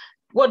this,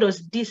 what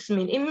does this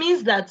mean? It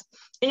means that,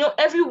 you know,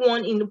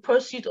 everyone in the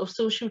pursuit of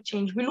social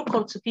change, we look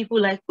up to people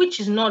like, which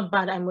is not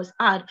bad, I must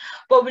add,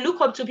 but we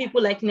look up to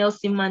people like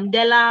Nelson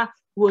Mandela,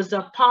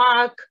 Rosa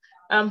Parks,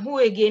 who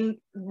again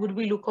would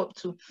we look up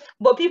to?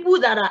 But people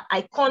that are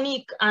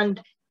iconic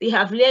and they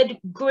have led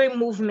great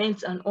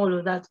movements and all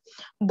of that.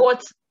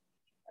 But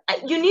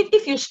you need,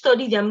 if you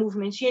study their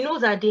movements, you know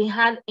that they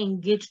had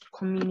engaged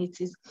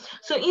communities.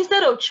 So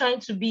instead of trying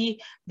to be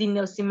the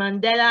Nelson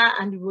Mandela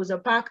and the Rosa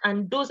Parks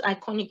and those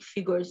iconic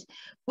figures,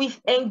 with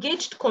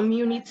engaged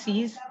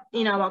communities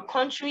in our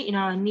country, in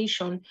our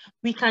nation,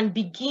 we can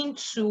begin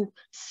to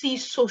see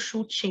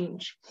social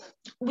change.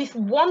 With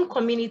one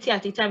community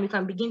at a time, we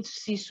can begin to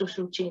see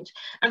social change.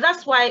 And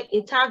that's why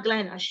a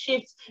tagline, A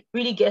Shift,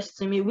 really gets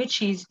to me,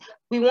 which is,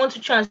 we want to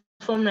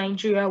transform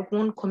Nigeria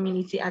one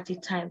community at a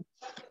time.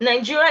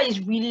 Nigeria is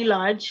really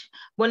large,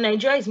 but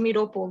Nigeria is made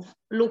up of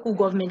local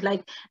government.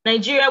 Like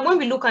Nigeria, when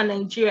we look at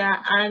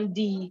Nigeria and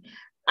the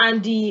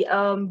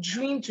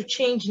dream to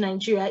change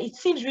Nigeria, it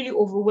seems really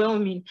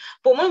overwhelming.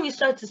 But when we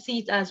start to see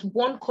it as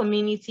one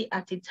community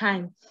at a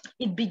time,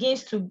 it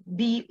begins to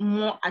be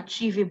more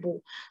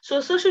achievable. So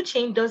social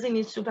change doesn't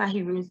need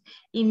superheroes,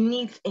 it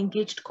needs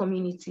engaged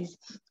communities.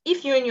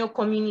 If you're in your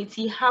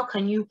community, how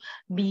can you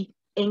be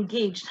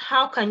engaged?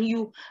 How can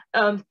you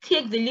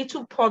take the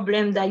little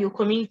problem that your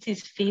community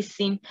is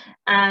facing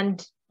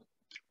and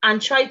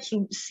try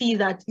to see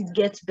that it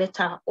gets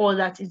better, or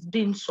that it's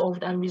being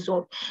solved and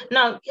resolved?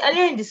 Now,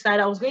 earlier in the slide,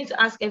 I was going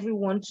to ask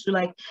everyone to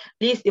like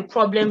list the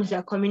problems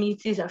their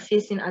communities are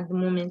facing at the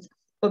moment,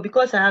 but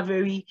because I have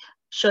very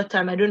short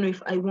time, I don't know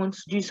if I want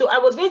to do so. I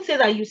was going to say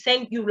that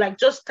you like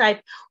just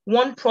type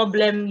one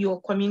problem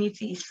your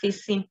community is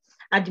facing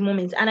at the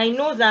moment, and I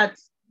know that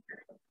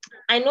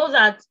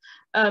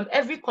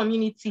every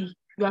community,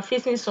 you are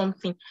facing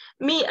something.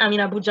 Me, I'm in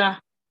Abuja.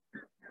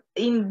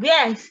 In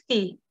where I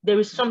stay, there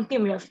is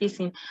something we are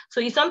facing.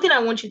 So it's something I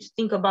want you to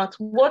think about.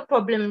 What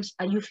problems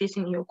are you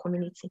facing in your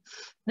community?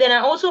 Then I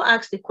also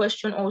asked the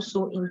question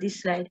also in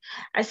this slide.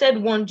 I said,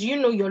 one, do you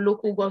know your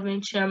local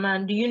government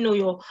chairman? Do you know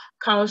your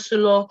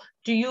councillor?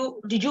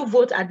 Did you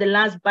vote at the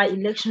last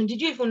by-election?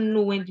 Did you even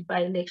know when the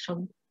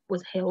by-election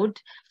was held?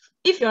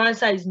 If your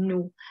answer is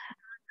no,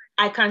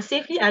 I can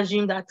safely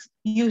assume that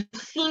you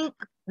think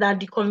that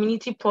the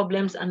community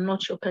problems are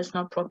not your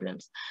personal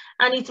problems.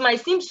 And it might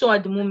seem so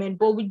at the moment,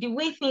 but with the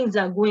way things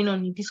are going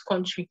on in this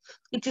country,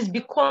 it is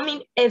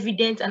becoming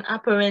evident and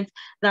apparent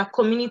that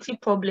community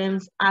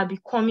problems are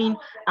becoming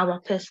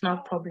our personal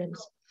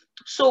problems.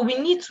 So we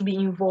need to be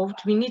involved,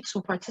 we need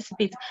to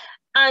participate,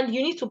 and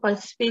you need to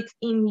participate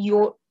in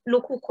your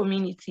local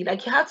community.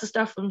 Like, you have to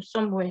start from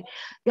somewhere.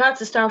 You have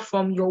to start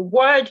from your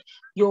ward,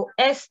 your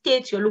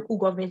estate, your local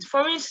government.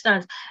 For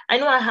instance, I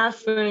know I have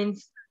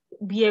friends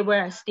here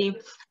where I stay,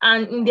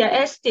 and in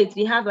their estate,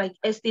 they have like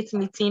estate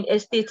meeting,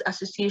 estate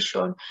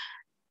association.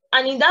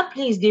 And in that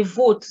place, they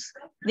vote.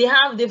 They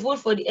vote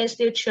for the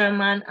estate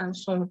chairman and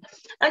so on.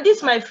 And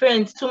this, my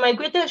friends, to my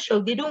greatest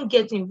shock, they don't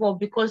get involved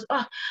because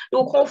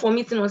they'll call for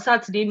meeting on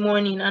Saturday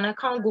morning and I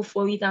can't go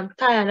for it. I'm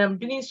tired, I'm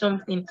doing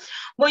something.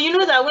 But you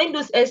know that when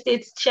those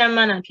estate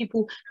chairman and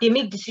people, they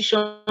make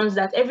decisions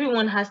that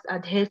everyone has to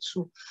adhere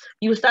to,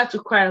 you start to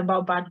cry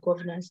about bad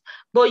governance.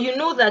 But you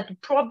know that the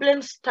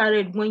problem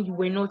started when you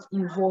were not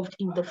involved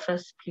in the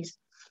first place.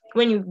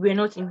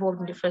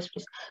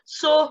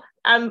 So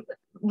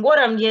what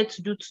I'm here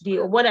to do today,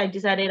 or what I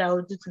decided I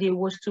would do today,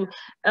 was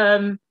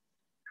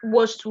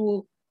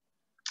to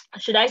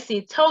should I say,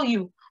 tell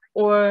you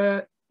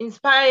or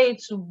inspire you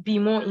to be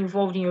more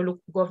involved in your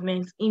local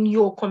government, in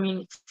your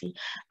community.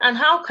 And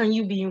how can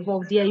you be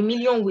involved? There are a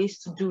million ways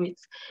to do it.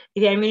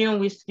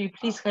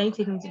 Please, can you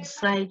take me to the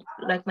slide,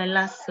 like my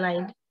last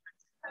slide?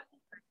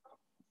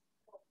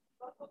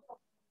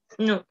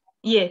 No.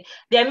 Yeah,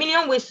 there are a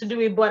million ways to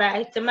do it, but I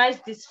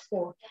itemized this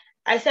for.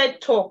 I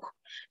said talk.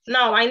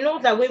 Now, I know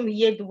that when we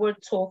hear the word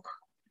talk,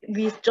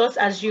 we just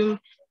assume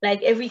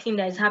like everything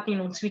that is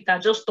happening on Twitter,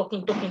 just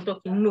talking.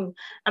 No,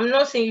 I'm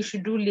not saying you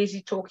should do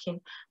lazy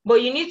talking,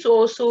 but you need to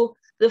also,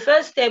 the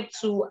first step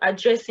to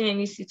addressing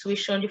any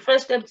situation, the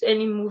first step to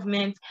any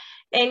movement,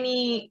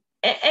 anything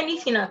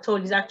at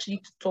all is actually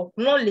to talk,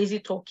 not lazy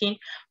talking,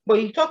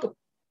 but you talk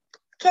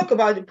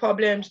about the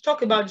problems,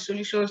 talk about the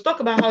solutions,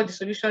 talk about how the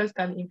solutions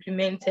can be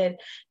implemented.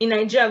 In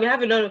Nigeria, we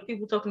have a lot of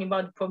people talking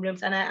about the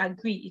problems, and I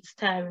agree, it's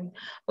tiring.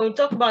 When we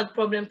talk about the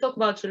problem, talk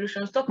about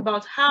solutions, talk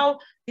about how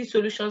these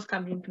solutions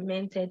can be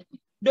implemented.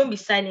 Don't be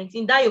silent.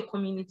 In that your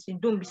community,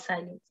 don't be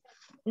silent.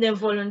 And then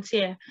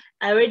volunteer.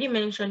 I already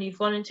mentioned it.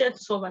 Volunteer to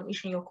solve an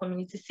issue in your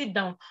community. Sit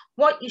down.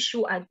 What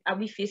issue are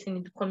we facing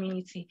in the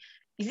community?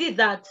 Is it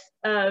that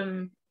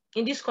in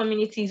this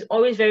community is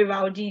always very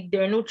rowdy,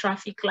 there are no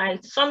traffic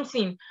lights,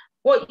 something?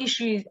 What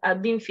issues are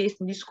being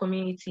faced in this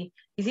community?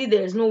 Is it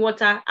there is no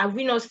water? Have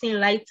we not seen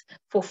light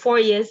for 4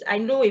 years? I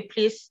know a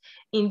place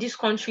in this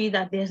country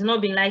that there's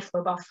not been light for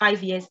about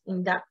 5 years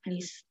in that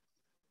place.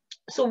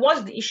 So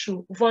what's the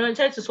issue?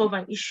 Volunteer to solve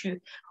an issue.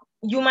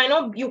 You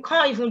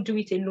can't even do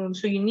it alone.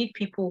 So you need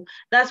people.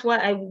 That's why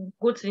I will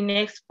go to the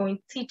next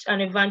point, teach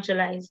and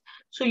evangelize.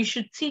 So you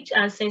should teach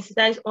and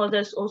sensitize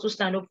others to also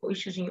stand up for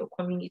issues in your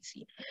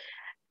community.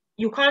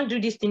 You can't do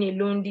this thing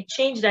alone. The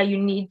change that you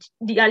need,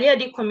 the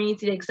Aliade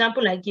community, the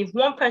example I gave,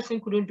 one person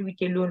couldn't do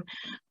it alone.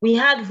 We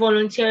had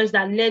volunteers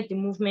that led the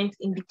movement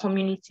in the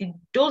community.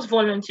 Those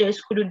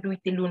volunteers couldn't do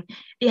it alone.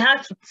 They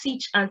had to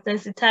teach and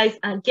sensitize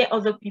and get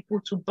other people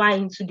to buy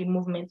into the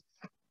movement.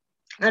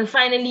 And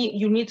finally,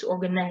 you need to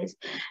organize.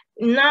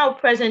 Now,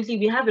 presently,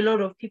 we have a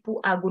lot of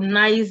people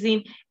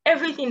organizing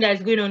everything that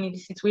is going on in the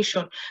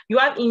situation. You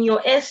have in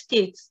your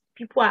estates,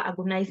 people are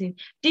organizing.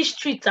 These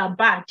streets are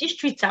bad. These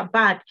streets are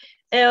bad.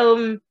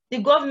 The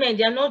government,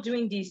 they are not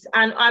doing this.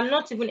 And I'm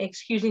not even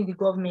excusing the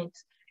government.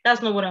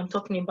 That's not what I'm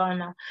talking about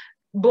now.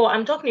 But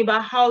I'm talking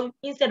about how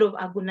instead of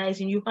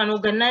organizing, you can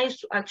organize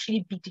to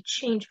actually be the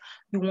change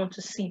you want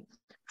to see.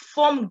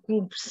 Form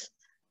groups,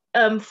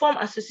 form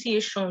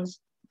associations,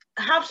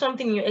 have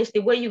something in your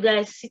estate where you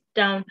guys sit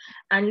down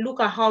and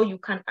look at how you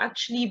can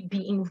actually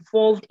be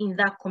involved in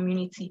that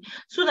community,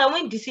 so that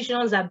when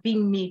decisions are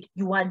being made,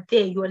 you are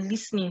there, you are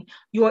listening,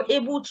 you are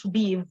able to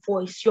be a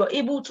voice, you're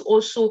able to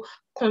also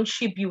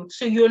contribute.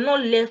 So you're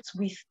not left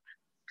with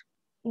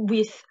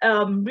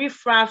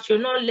riffraff, you're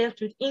not left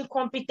with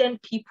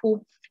incompetent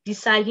people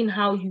deciding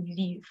how you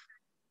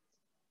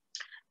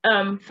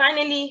live.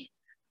 Finally,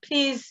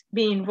 please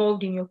be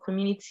involved in your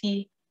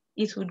community.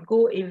 It would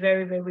go a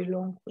very, very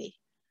long way.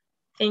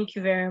 Thank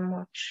you very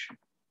much.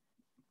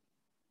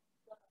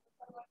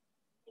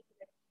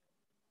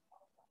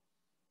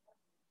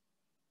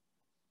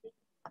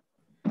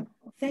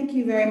 Thank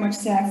you very much,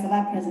 Sarah, for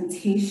that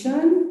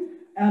presentation.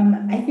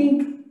 I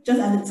think just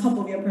at the top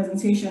of your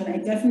presentation, I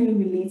definitely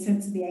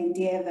related to the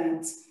idea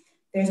that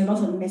there's a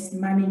lot of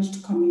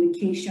mismanaged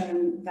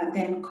communication that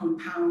then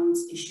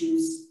compounds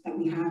issues that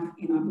we have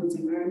in our built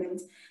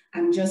environment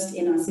and just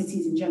in our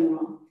cities in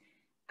general.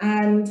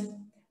 And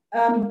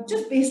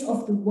just based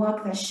off the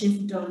work that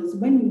Shift does,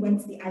 when we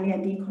went to the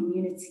Aliade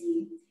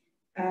community,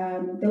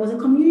 there was a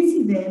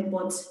community there,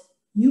 but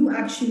you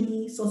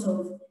actually sort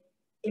of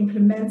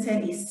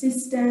implemented a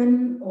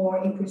system or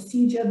a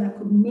procedure that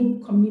could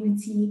make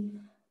community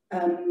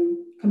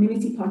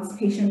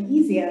participation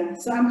easier.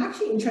 So I'm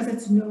actually interested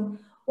to know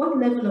what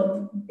level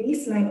of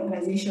baseline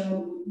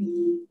organization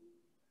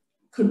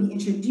could be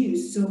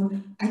introduced. So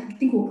I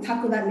think we'll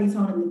tackle that later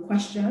on in the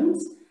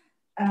questions.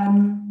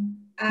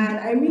 And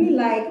I really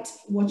liked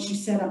what you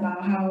said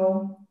about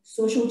how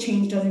social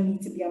change doesn't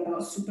need to be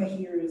about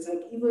superheroes.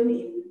 Like even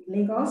in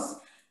Lagos,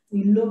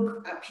 we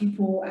look at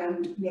people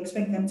and we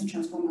expect them to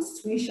transform our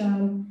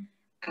situation.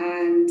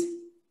 And,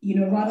 you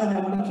know, rather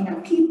than looking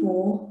at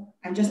people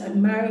and just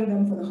admiring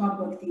them for the hard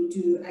work they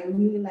do, I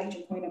really liked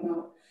your point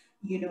about,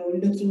 you know,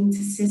 looking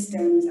to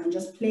systems and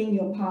just playing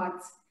your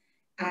part.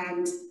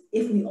 And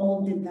if we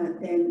all did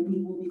that, then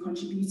we will be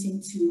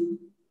contributing to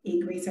a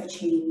greater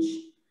change.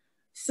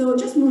 So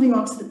just moving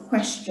on to the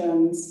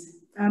questions.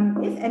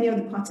 If any of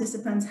the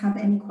participants have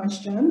any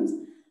questions,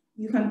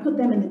 you can put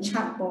them in the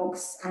chat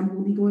box and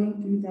we'll be going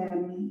through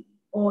them.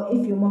 Or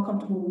if you're more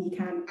comfortable,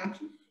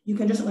 you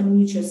can just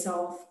unmute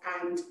yourself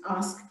and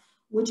ask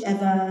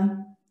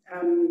whichever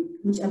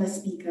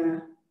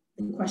speaker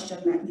the question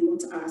that you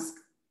want to ask.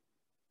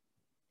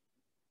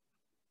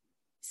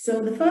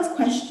 So the first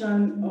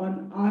question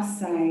on our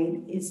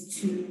side is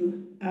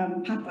to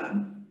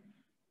Papa.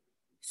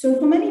 So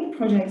for many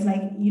projects,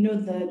 like, you know,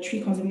 the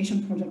tree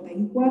conservation project that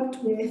you worked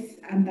with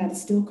and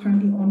that's still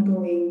currently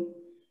ongoing,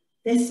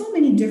 there's so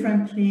many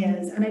different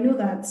players. And I know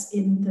that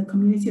in the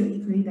community of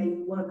Ikuri that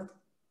you worked,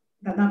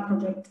 that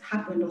project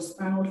happened or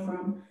spiraled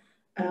from,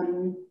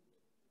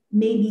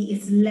 maybe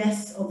it's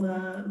less of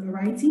a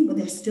variety, but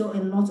there's still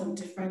a lot of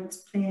different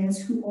players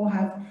who all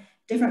have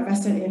different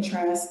vested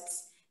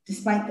interests,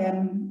 despite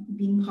them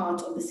being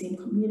part of the same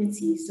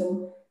community.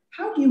 So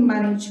how do you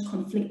manage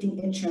conflicting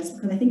interests?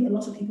 Because I think a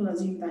lot of people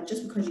assume that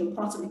just because you're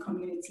part of the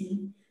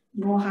community,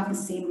 you all have the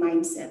same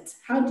mindset.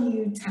 How do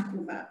you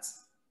tackle that?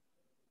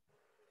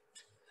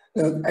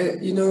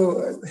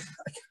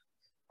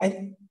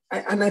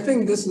 I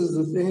think this is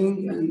the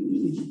thing.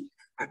 And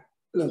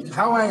look,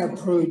 how I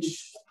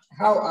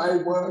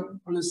work,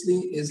 honestly,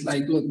 is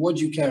like, look, what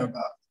do you care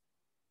about?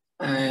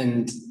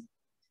 And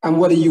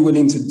what are you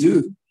willing to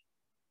do,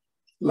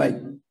 like,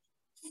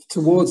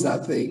 towards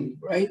that thing,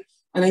 right?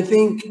 And I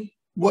think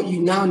what you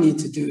now need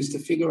to do is to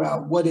figure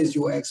out what is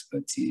your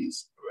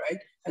expertise, right?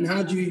 And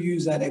how do you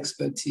use that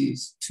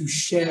expertise to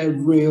share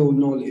real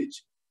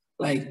knowledge?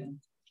 Like,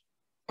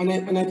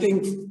 and I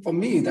think for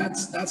me,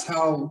 that's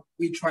how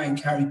we try and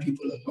carry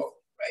people along,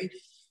 right?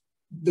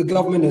 The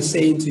government is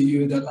saying to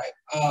you that, like,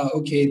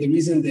 okay, the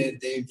reason that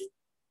they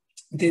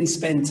didn't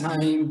spend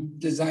time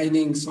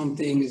designing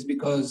something is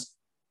because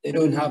they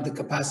don't have the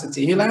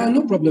capacity. You're like,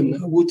 no problem,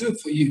 we'll do it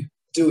for you,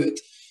 do it.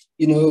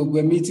 you know,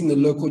 we're meeting the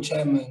local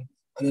chairman,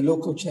 and the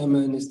local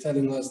chairman is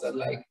telling us that,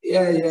 like,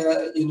 yeah,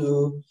 you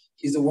know,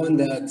 he's the one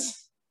that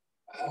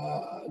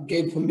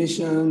gave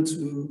permission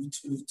to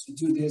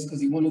do this because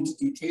he wanted to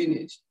do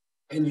drainage.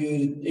 And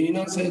you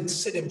know, said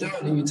sit him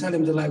down and you tell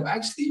him, they're like,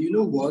 actually, you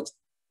know what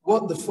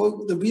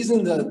the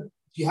reason that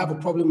you have a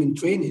problem in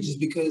drainage is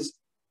because,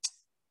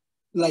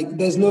 like,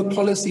 there's no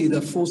policy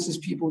that forces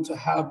people to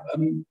have,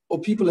 or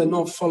people are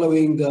not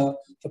following the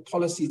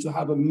policy to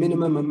have a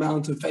minimum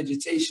amount of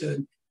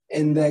vegetation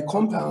in their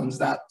compounds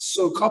that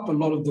soak up a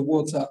lot of the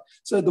water.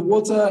 So the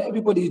water,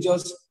 everybody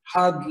just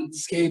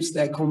hardscapes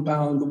their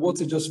compound, the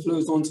water just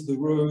flows onto the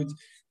road.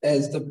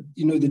 There's the,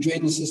 you know, the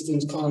drainage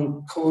systems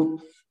can't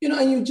cope, you know,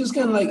 and you just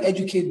kind of like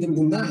educate them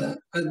in that.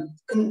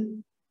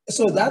 And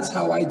so that's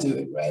how I do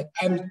it, right?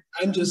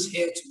 I'm just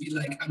here to be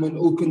like, I'm an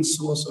open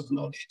source of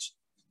knowledge.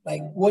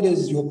 Like, what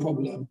is your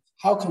problem?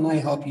 How can I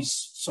help you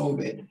solve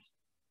it?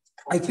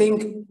 I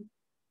think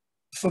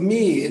for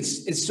me,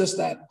 it's just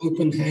that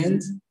open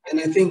hand. And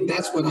I think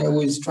that's what I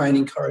always try and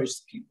encourage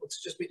people to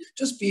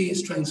just be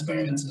as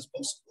transparent as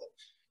possible.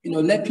 You know,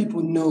 let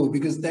people know,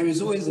 because there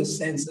is always a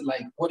sense of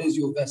like, what is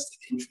your vested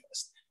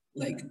interest?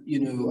 Like, you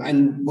know,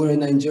 and we're in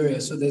Nigeria,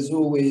 so there's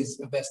always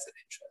a vested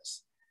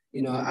interest.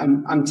 You know,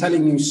 I'm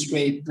telling you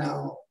straight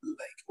now,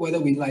 like, whether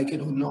we like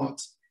it or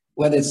not,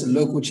 whether it's a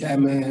local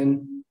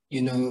chairman,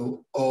 you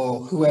know,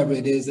 or whoever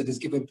it is that is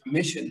given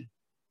permission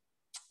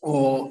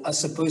or are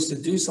supposed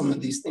to do some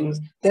of these things,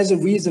 there's a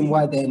reason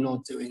why they're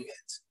not doing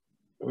it,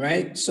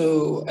 right?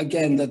 So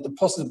again, that the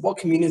positive, what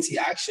community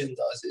action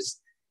does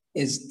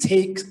is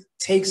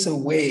takes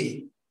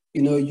away,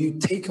 you know, you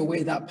take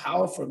away that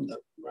power from them,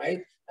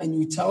 right? And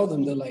you tell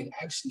them that, like,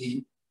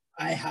 actually,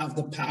 I have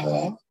the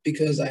power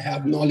because I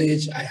have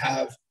knowledge, I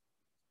have,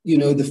 you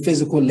know, the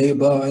physical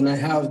labor, and I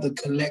have the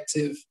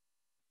collective,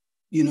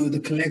 you know, the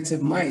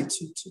collective might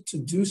to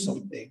do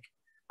something.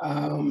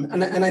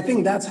 And I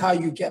think that's how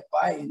you get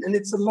buy-in. And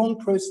it's a long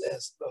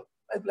process, but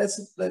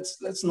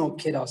let's not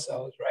kid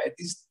ourselves, right?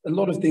 A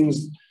lot of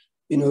things,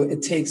 you know,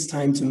 it takes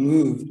time to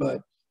move,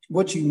 but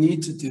what you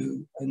need to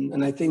do,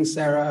 and I think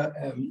Sarah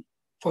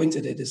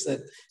pointed it, is that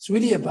it's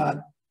really about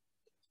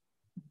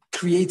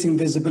creating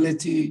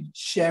visibility,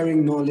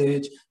 sharing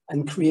knowledge,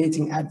 and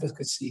creating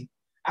advocacy.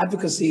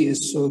 Advocacy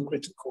is so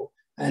critical,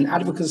 and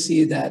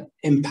advocacy that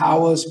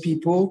empowers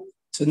people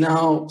to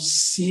now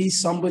see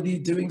somebody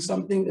doing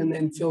something and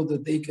then feel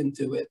that they can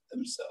do it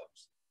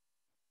themselves.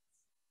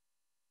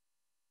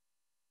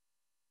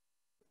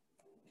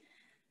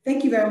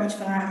 Thank you very much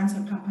for that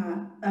answer,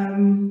 Papa.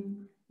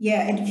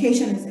 Yeah,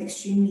 education is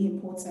extremely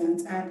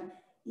important. And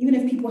even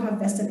if people have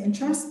vested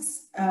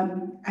interests,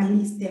 at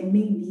least there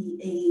may be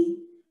a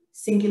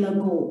singular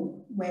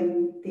goal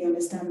when they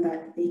understand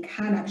that they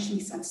can actually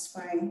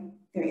satisfy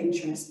their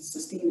interests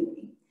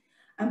sustainably.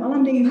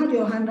 Olamide, you had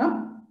your hand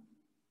up.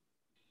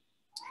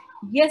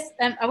 Yes,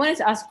 I wanted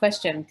to ask a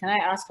question. Can I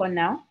ask one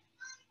now?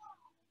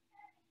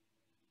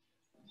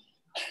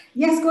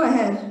 Yes, go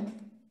ahead.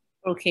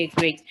 Okay,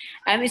 great.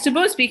 It's to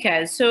both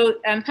speakers. So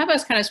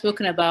Papa's kind of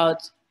spoken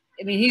about,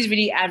 I mean, he's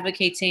really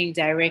advocating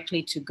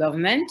directly to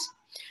government.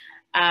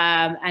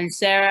 And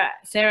Sarah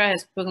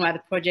has spoken about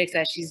the projects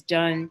that she's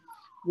done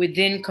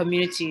within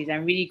communities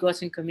and really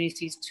gotten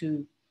communities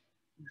to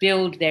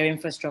build their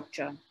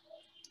infrastructure.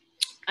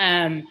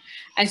 And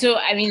so,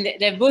 I mean,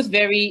 they're both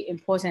very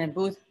important,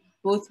 both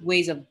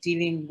ways of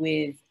dealing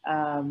with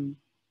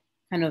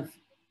kind of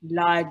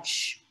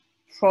large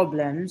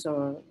problems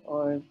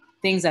or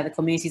things that the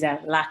communities are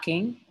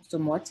lacking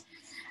somewhat.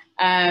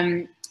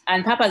 And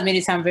Papa's made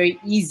it sound very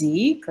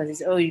easy because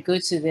it's, oh, you go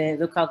to the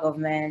local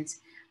government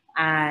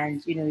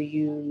and, you know,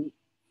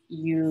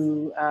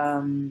 you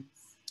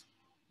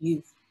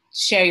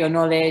share your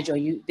knowledge, or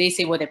they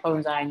say what their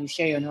problems are and you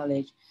share your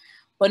knowledge.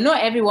 But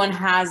not everyone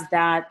has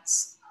that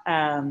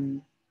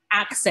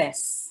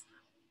access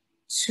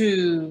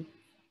to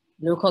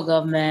local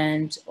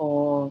government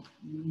or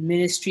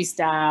ministry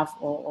staff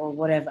or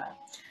whatever.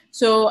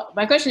 So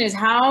my question is,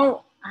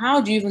 how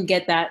do you even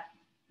get that,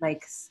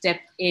 like, step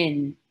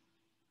in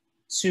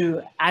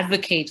to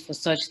advocate for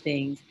such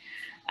things,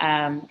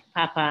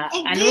 Papa?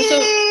 And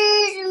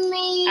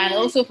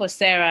also for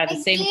Sarah, the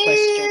same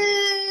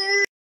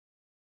question.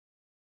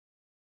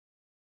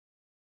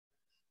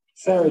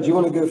 Sarah, do you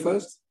want to go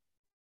first?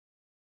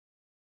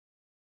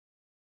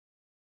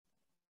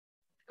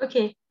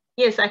 Okay.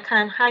 Yes, I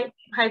can. Hi,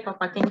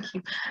 Papa. Thank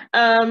you.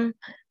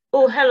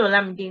 Oh, hello,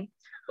 Lamdi.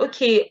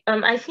 Okay.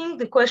 I think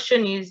the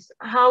question is,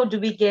 how do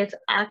we get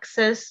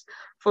access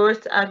for us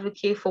to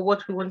advocate for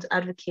what we want to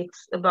advocate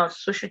about,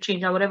 social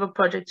change or whatever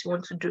project you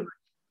want to do?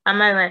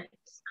 Am I right?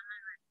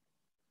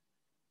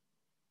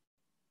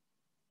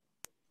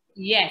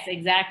 Yes,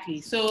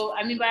 exactly. So,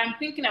 I mean, but I'm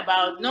thinking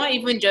about not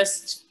even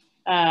just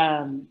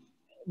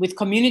with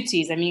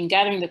communities. I mean,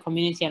 gathering the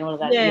community and all of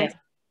that. Yeah. Yes.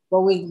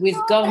 But with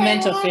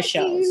government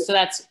officials, so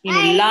that, you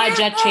know,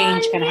 larger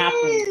change can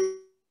happen.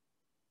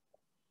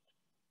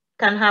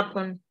 Can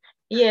happen.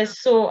 Yes.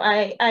 So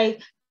I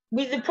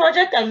with the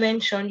project I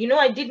mentioned, you know,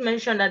 I did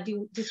mention that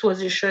this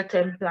was a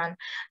short-term plan,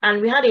 and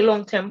we had a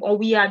long-term, or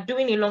we are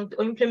doing or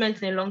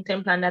implementing a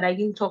long-term plan that I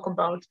didn't talk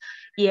about.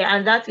 Yeah,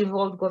 and that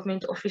involved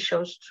government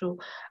officials too.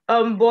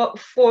 But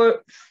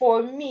for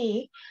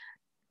me,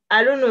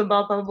 I don't know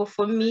about Papa, but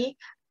for me,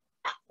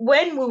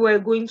 when we were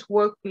going to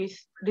work with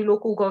the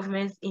local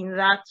governments in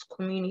that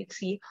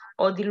community,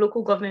 or the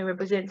local government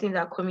representing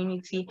that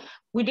community,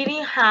 we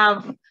didn't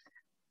have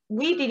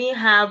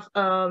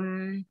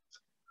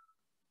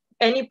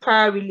any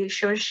prior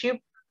relationship.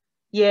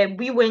 Yeah,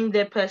 we went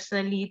there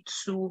personally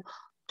to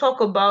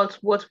talk about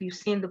what we've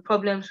seen, the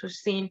problems we've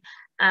seen,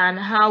 and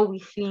how we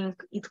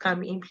think it can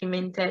be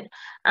implemented.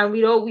 And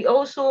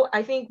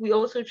I think we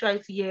also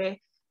tried to hear,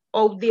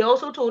 or they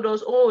also told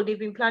us, oh, they've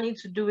been planning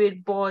to do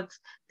it, but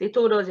they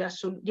told us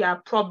there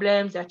are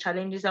problems, there are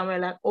challenges, and we're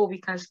like, oh, we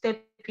can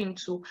step in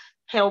to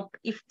help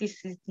if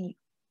this is the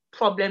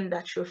problem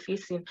that you're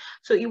facing.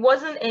 So it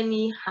wasn't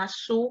any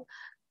hassle,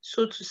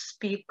 so to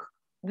speak.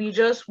 We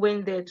just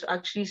went there to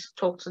actually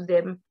talk to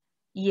them.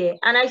 Yeah,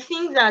 and I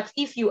think that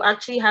if you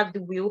actually have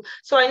the will,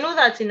 so I know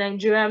that in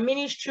Nigeria,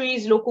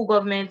 ministries, local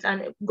governments,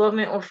 and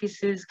government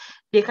offices,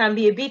 they can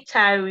be a bit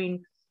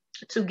tiring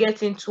to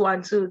get into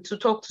and to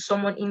talk to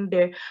someone in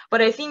there.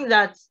 But I think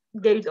that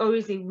there is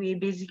always a way,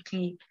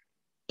 basically.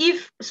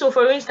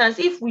 For instance,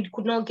 if we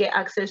could not get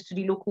access to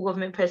the local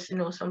government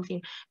person or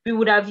something, we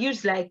would have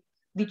used like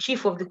the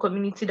chief of the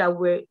community that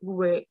we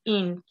were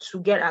in to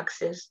get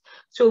access.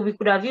 So we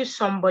could have used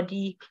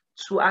somebody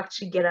to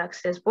actually get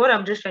access. But what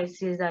I'm just trying to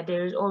say is that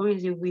there is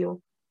always a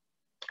will.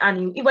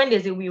 And when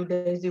there's a will,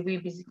 there's a way,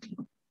 basically.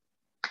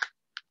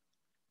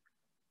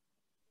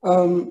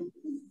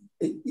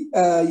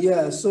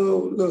 Yeah,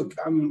 so look,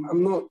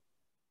 I'm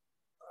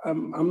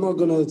not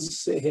gonna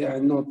sit here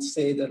and not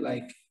say that,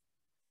 like,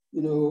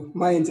 you know,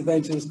 my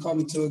interventions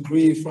come to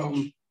agree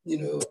from, you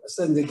know, a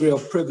certain degree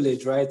of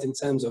privilege, right, in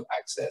terms of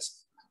access.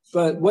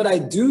 But what I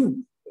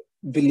do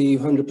believe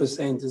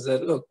 100% is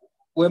that, look,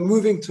 we're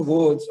moving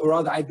towards, or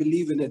rather I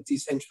believe in a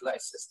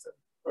decentralized system,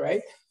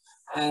 right?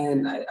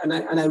 And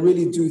I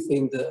really do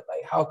think that,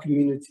 like, how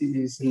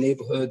communities and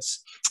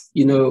neighborhoods,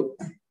 you know,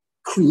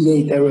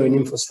 create their own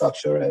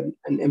infrastructure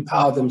and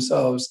empower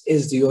themselves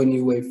is the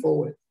only way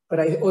forward. But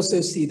I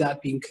also see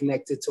that being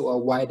connected to a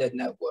wider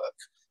network,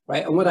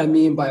 right? And what I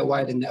mean by a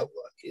wider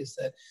network is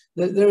that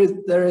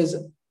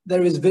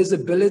there is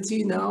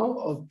visibility now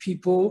of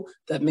people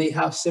that may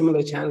have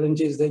similar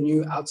challenges than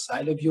you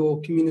outside of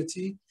your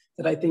community,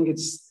 that I think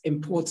it's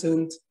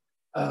important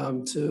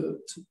to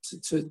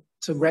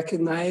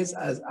recognize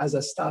as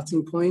a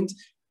starting point.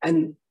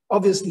 And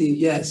obviously,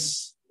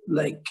 yes,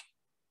 like,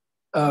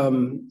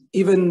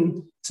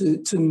 even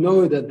to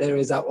know that there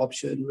is that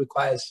option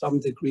requires some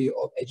degree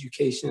of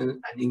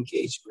education and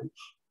engagement.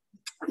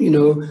 You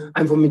know,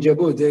 I'm from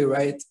Ijebu-Ode,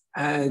 right?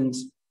 And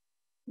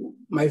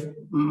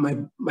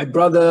my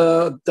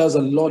brother does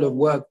a lot of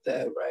work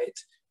there, right?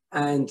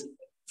 And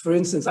for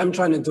instance, I'm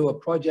trying to do a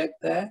project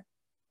there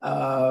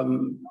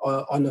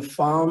on a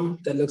farm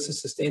that looks at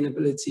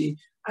sustainability.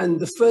 And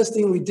the first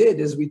thing we did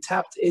is we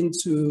tapped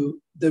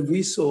into the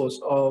resource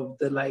of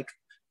the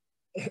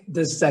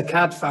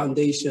Zakat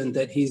Foundation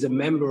that he's a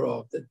member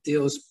of, that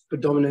deals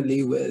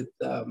predominantly with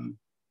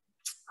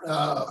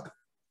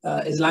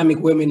Islamic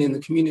women in the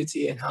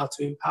community and how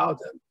to empower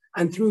them.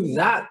 And through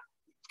that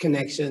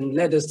connection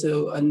led us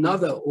to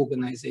another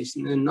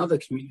organization and another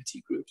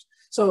community group.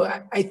 So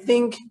I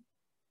think,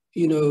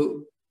 you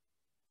know,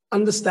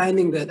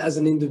 understanding that as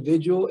an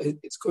individual,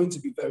 it's going to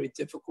be very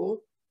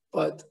difficult,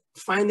 but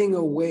finding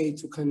a way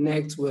to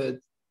connect with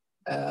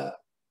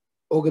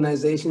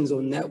organizations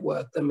or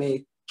network that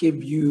may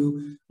give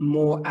you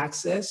more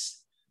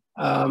access.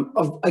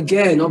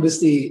 Again,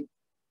 obviously,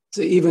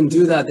 to even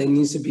do that, there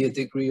needs to be a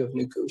degree of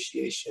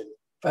negotiation.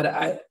 But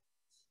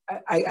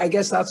I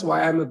guess that's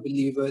why I'm a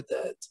believer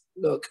that,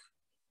 look,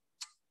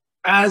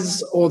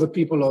 as all the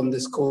people on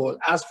this call,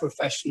 as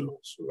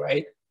professionals,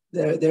 right,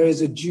 there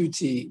is a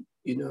duty,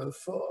 you know,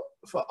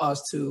 for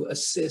us to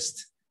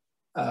assist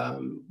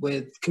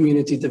with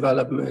community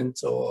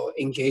development or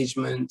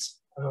engagement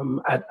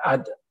at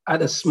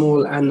a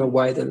small and a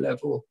wider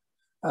level.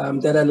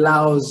 That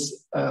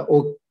allows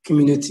all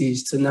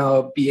communities to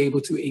now be able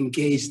to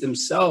engage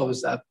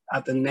themselves at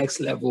the next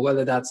level,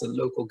 whether that's a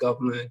local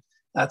government,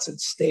 that's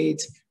at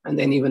state, and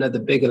then even at the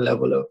bigger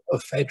level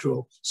of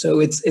federal.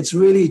 So it's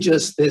really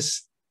just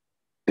this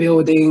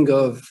building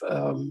of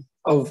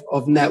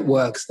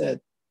networks that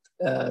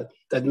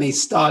may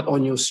start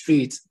on your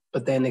street,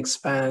 but then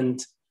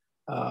expand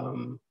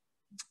to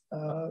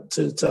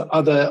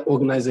other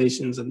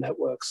organizations and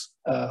networks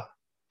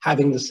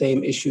having the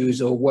same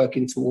issues or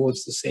working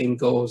towards the same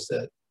goals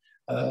that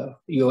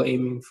you're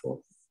aiming for.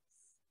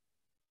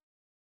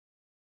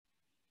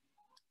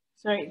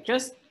 Sorry,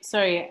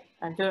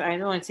 I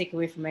don't want to take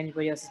away from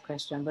anybody else's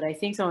question, but I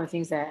think some of the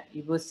things that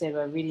you both said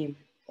were really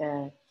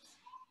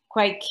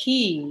quite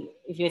key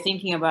if you're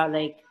thinking about,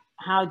 like,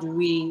 how do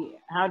we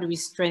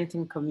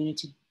strengthen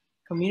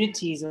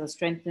communities or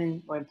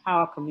strengthen or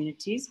empower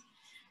communities.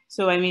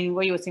 So, I mean,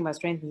 what you were saying about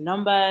strength in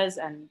numbers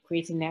and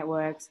creating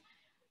networks,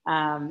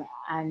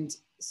 and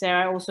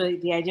Sarah, also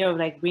the idea of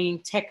like bringing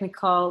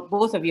technical,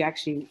 both of you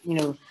actually, you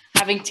know,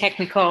 having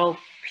technical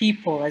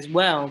people as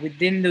well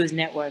within those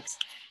networks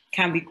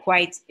can be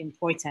quite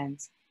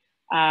important.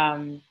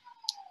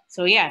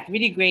 So yeah,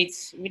 really great,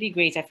 really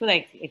great. I feel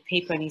like a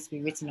paper needs to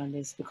be written on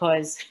this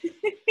because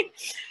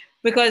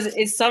because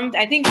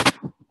I think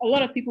a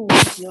lot of people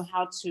want to know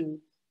how to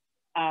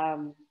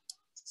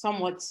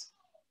somewhat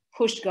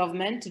push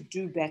government to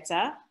do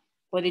better,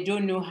 but they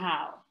don't know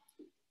how.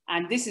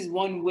 And this is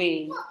one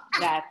way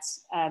that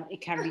it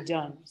can be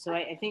done. So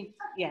I think,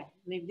 yeah,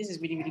 maybe this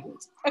is really, really good.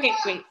 Okay,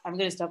 great. I'm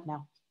going to stop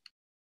now.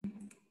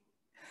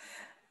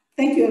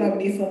 Thank you,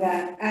 Olamide, for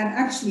that. And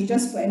actually,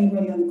 just for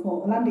anybody on the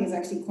call, Olamide is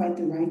actually quite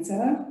the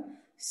writer.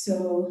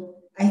 So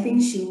I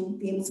think she'll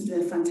be able to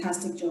do a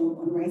fantastic job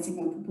on writing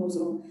our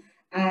proposal.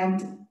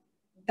 And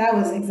that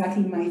was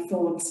exactly my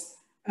thoughts.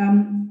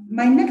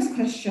 My next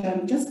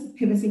question, just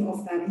pivoting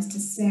off that, is to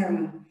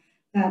Sarah,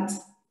 that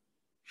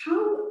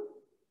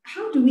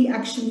how do we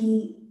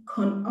actually,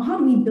 how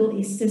do we build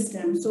a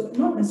system? So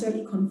not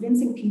necessarily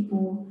convincing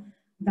people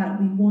that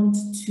we want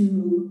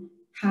to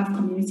have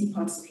community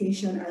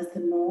participation as the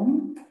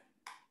norm,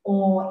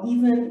 or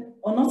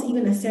not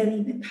even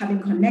necessarily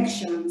having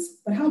connections,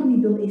 but how do we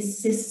build a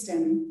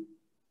system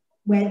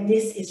where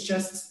this is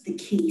just the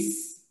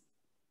case?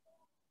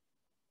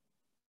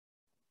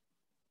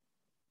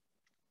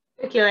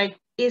 Okay, like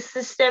a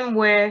system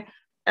where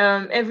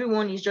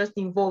everyone is just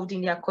involved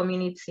in their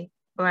community,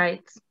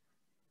 right?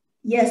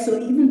 Yes, so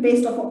even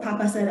based off what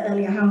Papa said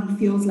earlier, how he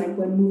feels like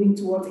we're moving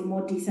towards a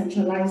more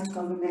decentralized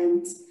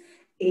government,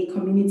 a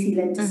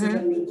community-led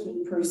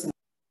decision-making process.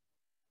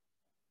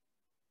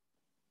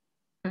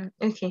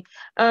 Okay.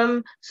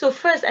 So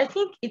first, I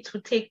think it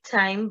will take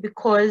time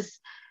because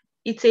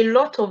it's a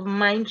lot of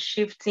mind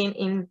shifting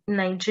in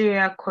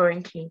Nigeria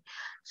currently.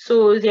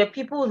 So there are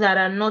people that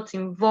are not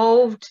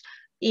involved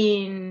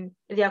in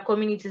their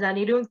communities and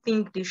they don't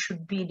think they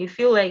should be. They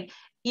feel like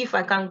if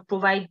I can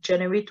provide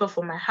generator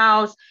for my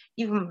house,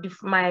 even if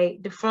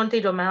the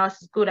frontage of my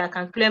house is good, I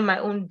can clear my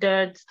own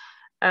dirt,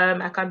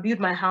 I can build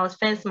my house,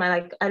 fence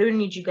I don't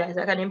need you guys.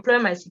 I can employ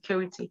my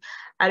security.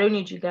 I don't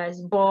need you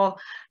guys. But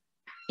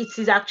it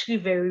is actually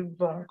very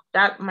wrong.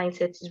 That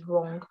mindset is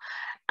wrong.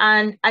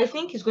 And I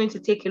think it's going to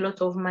take a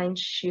lot of mind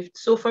shift.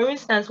 So for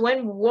instance,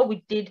 what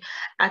we did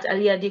at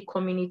Aliade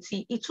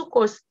community, it took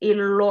us a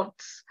lot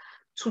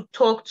to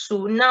talk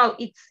to. Now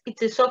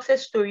it's a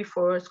success story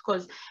for us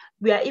because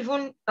we are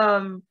even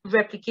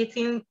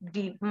replicating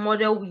the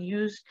model we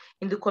use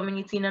in the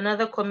community, in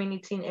another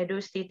community in Edo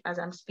State as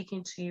I'm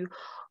speaking to you.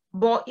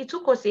 But it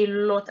took us a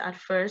lot at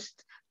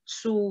first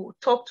to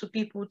talk to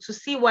people, to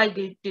see why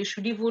they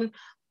should even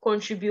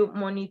contribute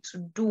money to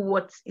do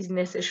what is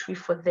necessary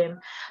for them.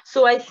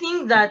 So I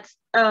think that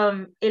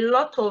a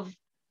lot of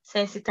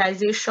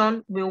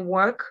sensitization will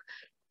work.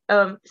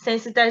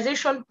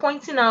 Sensitization,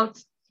 pointing out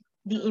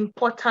the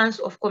importance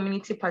of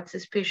community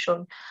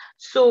participation.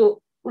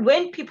 So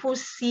when people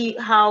see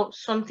how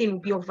something will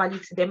be of value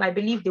to them, I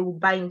believe they will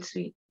buy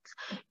into it.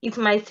 It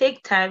might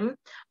take time,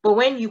 but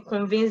when you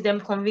convince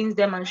them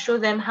and show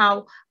them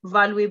how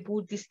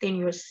valuable this thing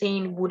you're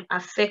saying would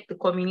affect the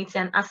community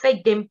and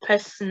affect them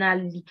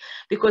personally,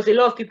 because a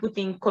lot of people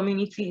think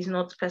community is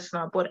not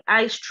personal, but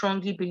I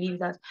strongly believe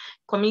that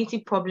community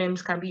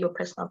problems can be your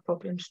personal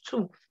problems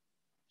too.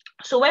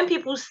 So when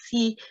people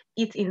see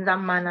it in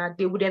that manner,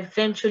 they would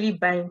eventually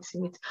buy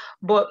into it.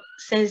 But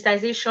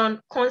sensitization,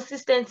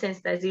 consistent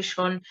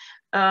sensitization,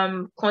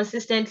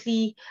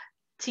 consistently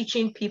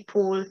teaching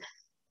people.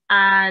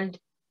 And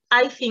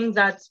I think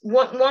that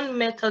one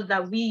method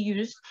that we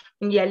use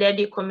in the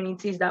Aliade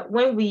community is that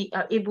when we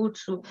are able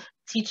to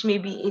teach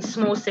maybe a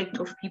small sect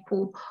of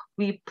people,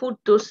 we put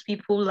those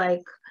people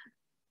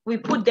we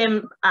put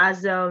them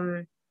as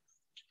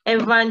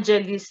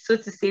evangelists, so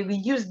to say. We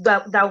use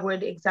that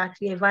word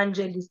exactly,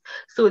 evangelists.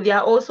 So they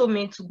are also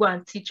meant to go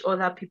and teach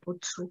other people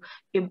too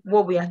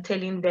what we are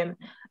telling them.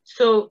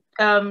 So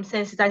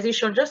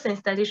sensitization, just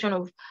sensitization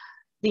of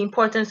the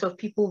importance of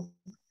people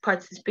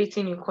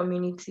participating in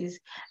communities.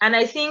 And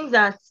I think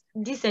that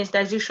this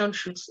sensitization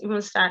should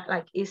even start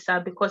like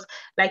ASAP, because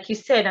like you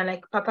said, and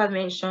like Papa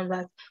mentioned,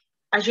 that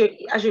as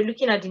you're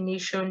looking at the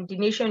nation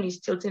is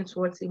tilting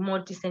towards a more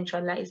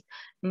decentralized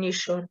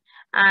nation.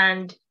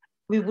 And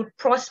we would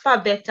prosper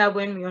better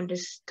when we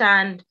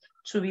understand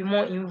to be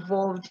more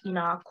involved in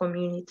our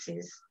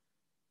communities.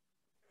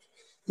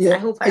 Yeah, I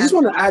hope I just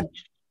want to add.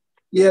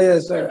 Yeah,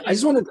 sorry. I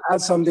just wanted to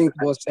add something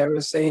to what Sarah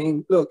was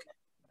saying. Look,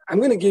 I'm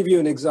going to give you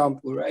an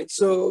example, right?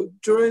 So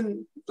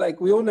during,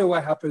 we all know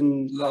what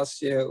happened last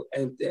year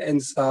and the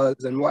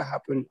NSAS and what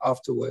happened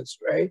afterwards,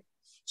 right?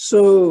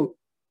 So,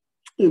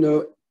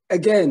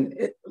 again,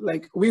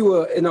 we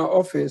were in our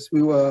office,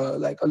 we were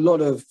a lot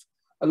of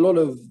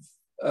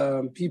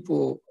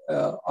people,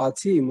 our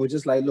team were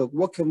just like, look,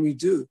 what can we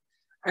do?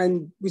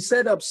 And we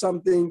set up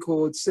something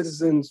called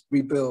Citizens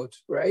Rebuild,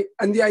 right?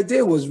 And the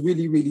idea was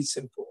really, really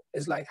simple.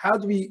 It's like, how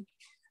do we,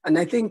 and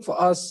I think for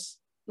us,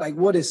 like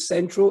what is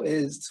central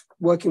is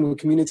working with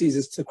communities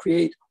is to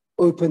create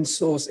open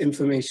source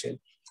information.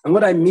 And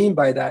what I mean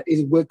by that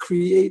is we're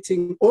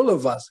creating, all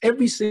of us,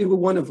 every single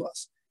one of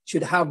us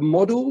should have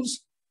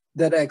models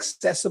that are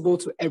accessible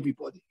to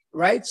everybody,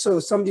 right? So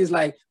somebody's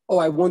like, oh,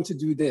 I want to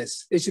do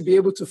this. They should be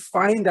able to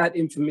find that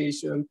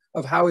information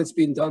of how it's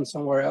been done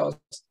somewhere else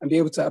and be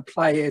able to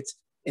apply it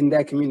in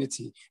their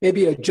community.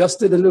 Maybe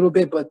adjust it a little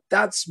bit, but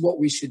that's what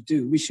we should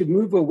do. We should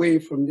move away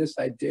from this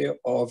idea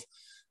of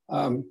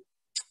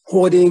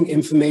hoarding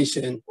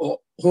information or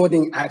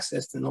hoarding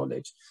access to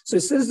knowledge. So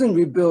Citizen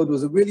Rebuild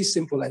was a really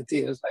simple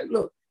idea. It's like,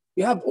 look,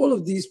 you have all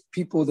of these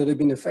people that have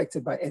been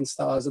affected by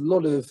NSTARS, a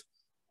lot of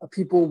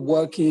people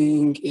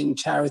working in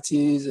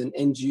charities and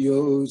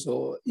NGOs,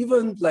 or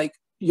even like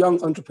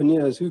young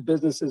entrepreneurs whose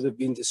businesses have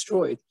been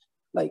destroyed.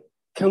 Like,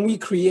 can we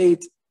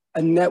create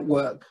a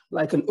network,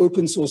 like an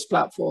open source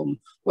platform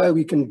where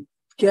we can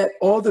get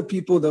all the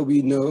people that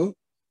we know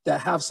that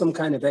have some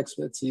kind of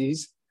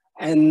expertise,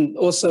 and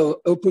also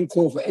open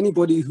call for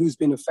anybody who's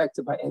been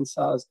affected by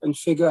NSARS, and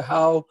figure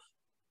how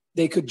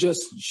they could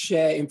just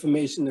share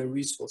information and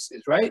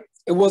resources, right?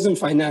 It wasn't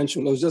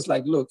financial. It was just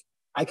like, look,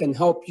 I can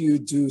help you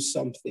do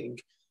something,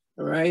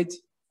 all right?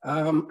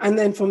 And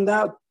then from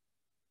that,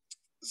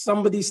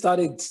 somebody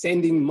started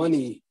sending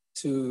money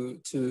to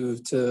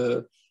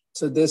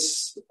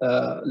this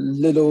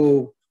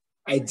little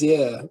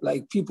idea,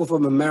 like people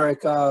from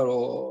America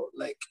or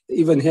like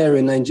even here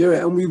in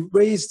Nigeria, and we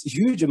raised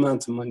huge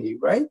amounts of money,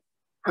 right?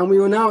 And we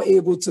were now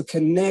able to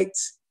connect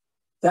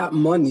that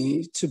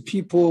money to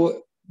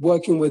people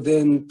working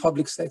within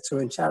public sector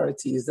and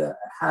charities that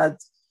had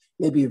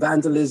maybe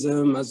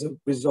vandalism as a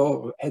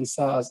result of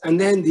NSARS, and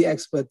then the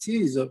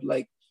expertise of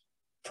like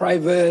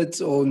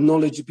private or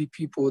knowledgeable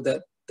people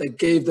that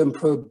gave them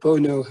pro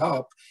bono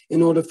help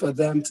in order for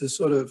them to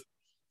sort of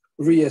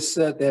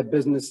reassert their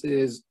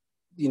businesses,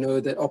 you know,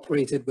 that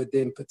operated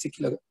within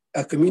particular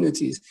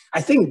communities.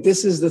 I think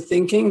this is the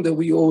thinking that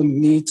we all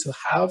need to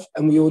have,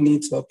 and we all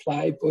need to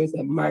apply both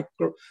at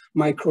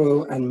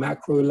micro and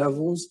macro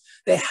levels.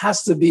 There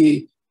has to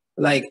be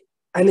like,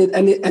 and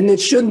it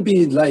shouldn't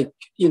be like,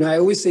 you know, I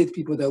always say to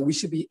people that we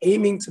should be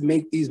aiming to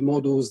make these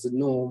models the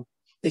norm.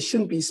 They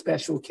shouldn't be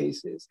special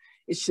cases.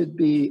 It should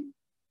be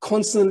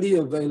constantly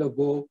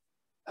available.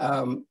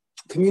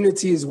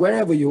 Communities,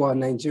 wherever you are in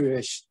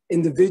Nigeria,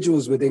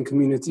 individuals within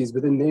communities,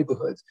 within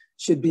neighborhoods,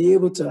 should be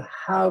able to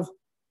have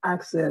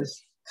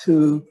access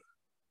to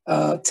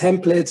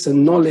templates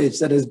and knowledge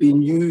that has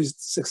been used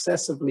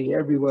successively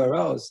everywhere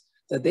else,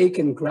 that they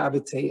can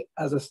gravitate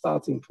as a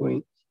starting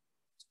point.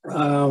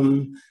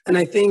 And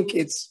I think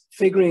it's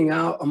figuring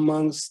out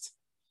amongst,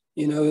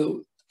 you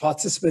know,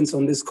 participants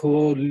on this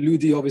call.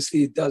 Ludi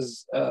obviously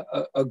does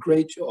a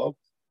great job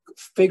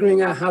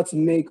figuring out how to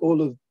make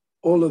all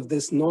of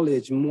this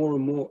knowledge more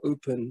and more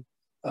open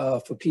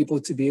for people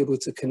to be able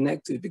to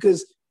connect to.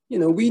 Because, you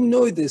know, we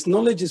know this,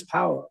 knowledge is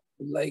power.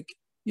 Like,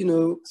 you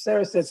know,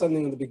 Sarah said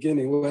something in the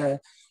beginning where,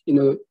 you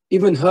know,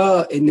 even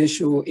her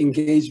initial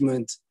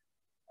engagement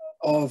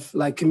of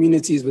like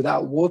communities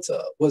without water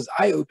was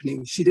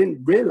eye-opening. She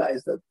didn't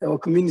realize that there were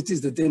communities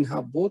that didn't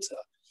have water.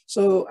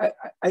 So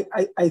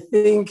I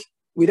think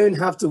we don't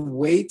have to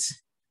wait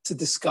to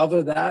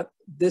discover that.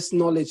 This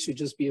knowledge should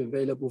just be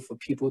available for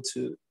people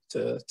to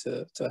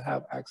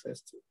have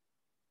access to.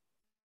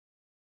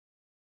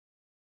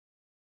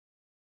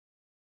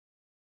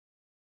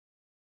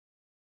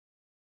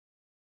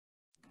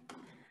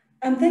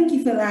 Thank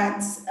you for that.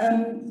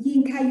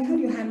 Yinka, you had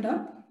your hand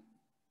up.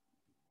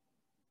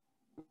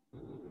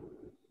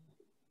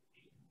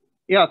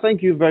 Yeah,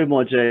 thank you very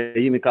much,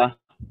 Yimika.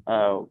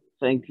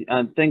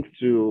 Thanks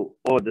to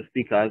all the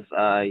speakers.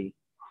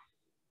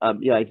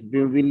 Yeah, it's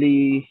been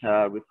really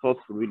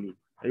resourceful. Really,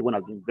 everyone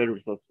has been very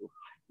resourceful.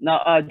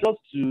 Now, just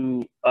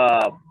to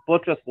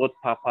buttress what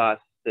Papa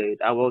said,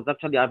 I was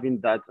actually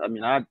having that. I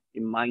mean, I had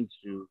in mind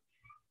to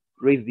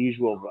raise the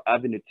issue of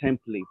having a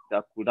template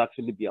that could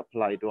actually be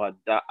applied or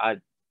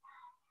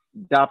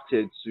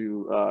adapted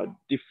to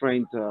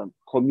different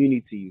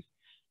communities.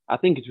 I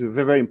think it would be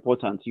very, very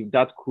important if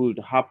that could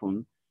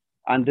happen.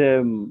 And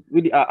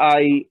really,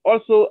 I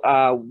also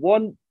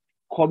one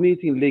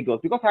community in Lagos,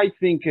 because I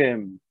think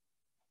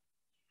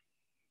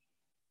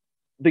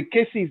the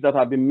cases that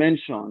have been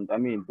mentioned, I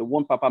mean, the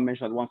one Papa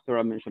mentioned, the one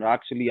Sarah mentioned,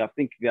 actually, I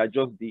think they are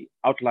just the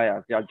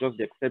outliers. They are just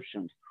the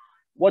exceptions.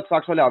 What's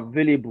actually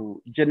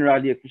available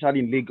generally, especially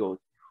in Lagos,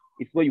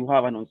 is where you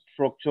have an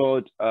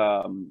unstructured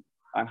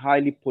and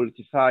highly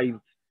politicized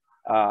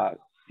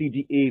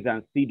CDAs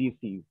and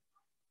CDCs,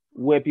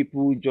 where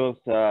people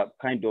just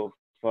kind of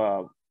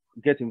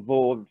get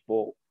involved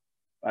for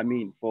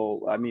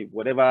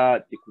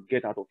whatever they could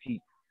get out of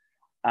it.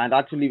 And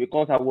actually,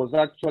 because I was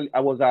at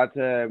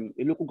a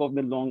local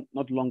government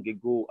not long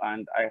ago,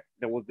 and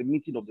there was a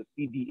meeting of the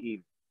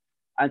CDAs,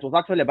 and it was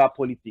actually about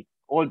politics.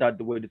 All that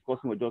they were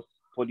discussing were just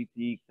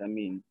politics, I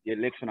mean, the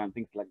election and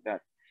things like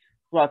that.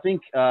 So I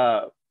think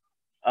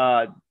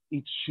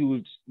it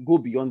should go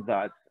beyond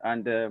that.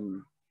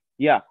 And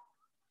yeah,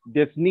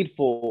 there's need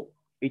for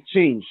a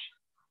change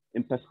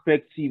in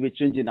perspective, a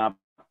change in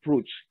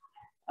approach.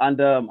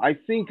 And I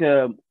think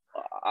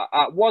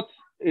what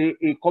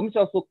a committee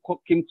also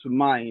came to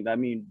mind, I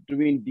mean,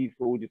 during this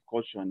whole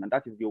discussion, and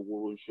that is the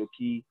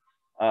Oworoshoki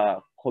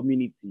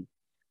community.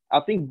 I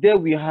think there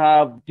we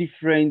have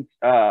different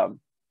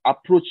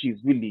approaches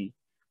really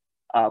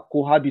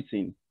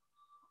cohabiting.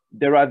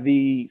 There are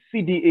the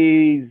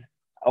CDAs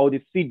or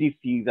the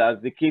CDCs,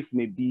 as the case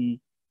may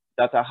be,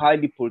 that are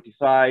highly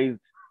politicized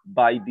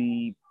by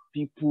the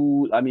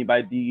people, I mean,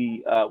 by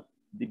the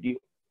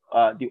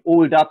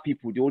older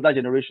people, the older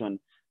generation.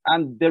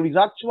 And there is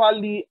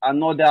actually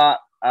another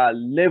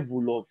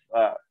level of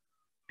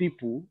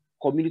people,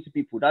 community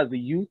people, that's the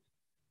youth,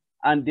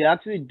 and they're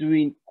actually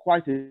doing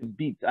quite a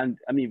bit, and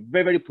I mean,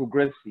 very, very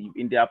progressive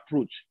in their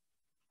approach.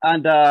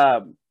 And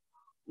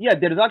yeah,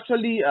 there is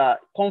actually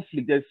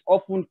conflict. There's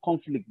often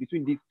conflict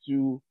between these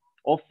two,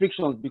 or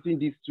frictions between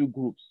these two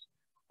groups.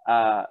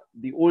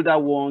 The older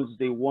ones,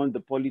 they want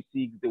the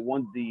politics, they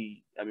want the,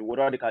 I mean,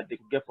 whatever they could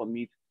get from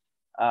it,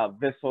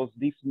 versus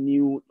this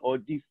new or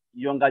this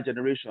younger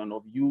generation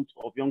of youth,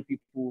 of young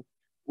people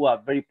who are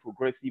very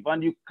progressive.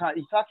 And you can,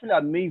 it's actually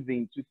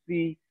amazing to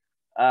see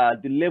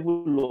the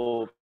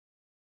level of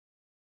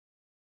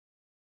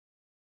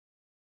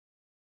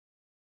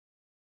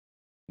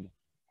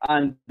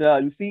and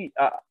you see,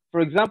 for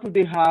example,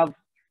 they have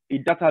a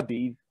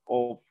database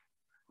of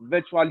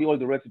virtually all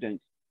the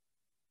residents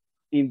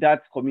in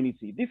that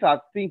community. These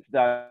are things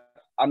that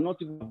are not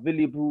even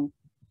available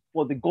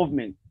for the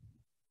government,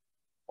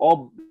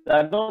 or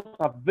are not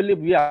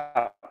available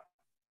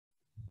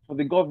for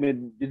the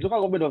government. The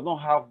local government does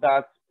not have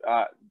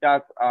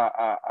that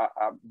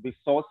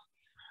resource.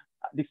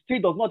 The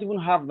state does not even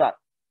have that.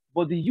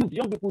 But the youth,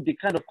 young people, they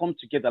kind of come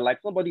together.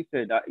 Like somebody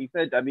said, he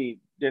said, I mean,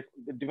 the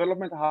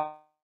development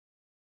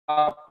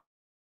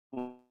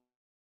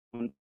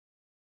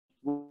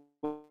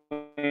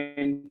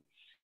when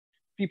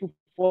people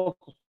come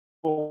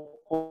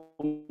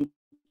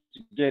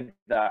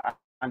together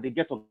and they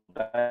get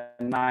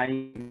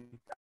organized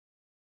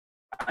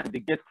and they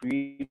get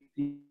creative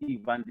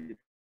and they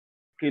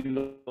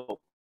scale up.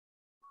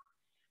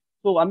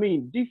 So I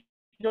mean, these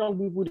young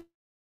people,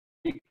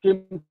 they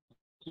came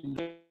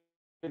together.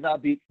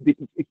 They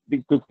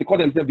call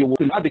themselves the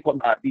world. Now they call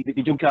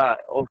the junker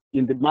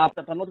in the map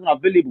that are not even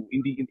available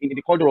in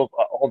the corridor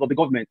of the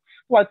government.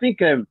 So I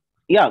think,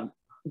 yeah,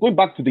 going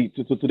back to the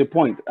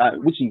point,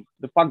 which is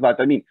the fact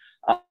that I mean,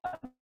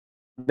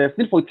 there's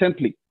need for a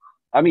template.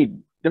 I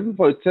mean, there's need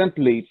for a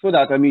template so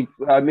that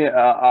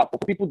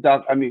people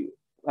that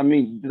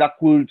that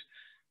could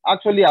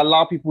actually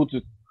allow people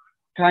to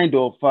kind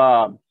of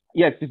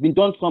yes, it's been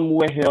done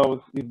somewhere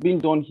else, it's been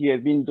done here,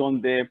 it's been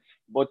done there.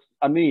 But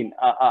I mean,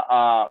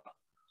 to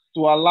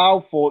allow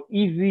for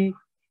easy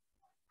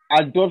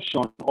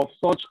adoption of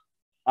such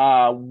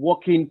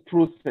working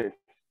process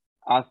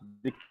as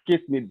the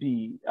case may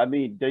be, I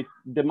mean,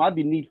 there might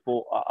be need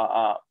for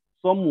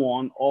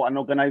someone or an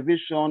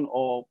organization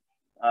or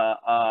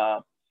yeah,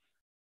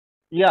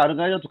 an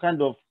organization to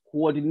kind of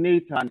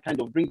coordinate and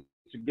kind of bring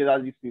together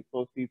these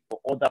resources for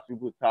other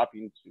people to tap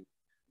into.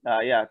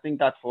 Yeah, I think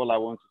that's all I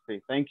want to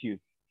say. Thank you.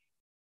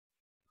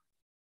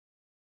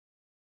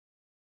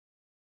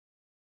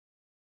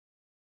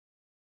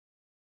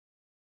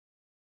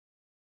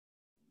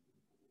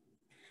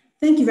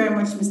 Thank you very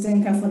much, Mr.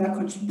 Nka, for that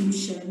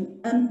contribution.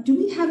 Do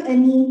we have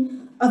any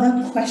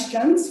other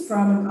questions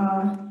from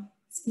our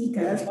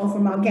speakers or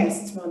from our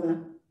guests, rather?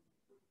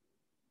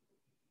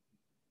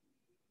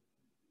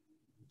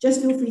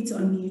 Just feel free to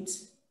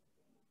unmute.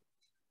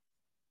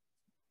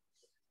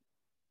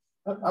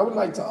 I would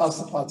like to ask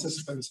the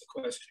participants a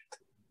question.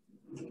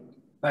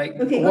 Like,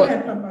 okay, go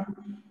ahead, Papa.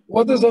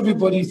 What does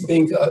everybody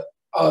think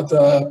are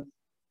the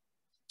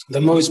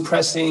most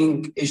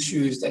pressing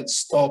issues that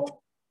stop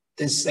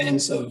this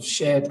sense of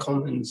shared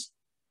commons?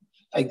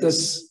 Like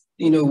this,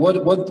 you know,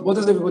 what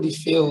does everybody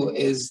feel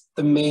is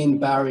the main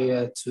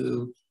barrier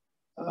to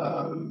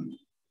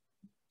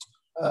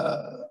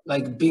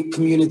like big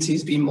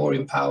communities being more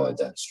empowered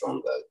and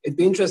stronger? It'd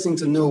be interesting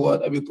to know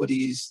what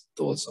everybody's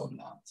thoughts on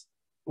that.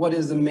 What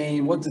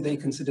do they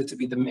consider to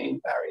be the main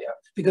barrier?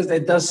 Because there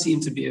does seem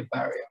to be a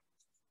barrier.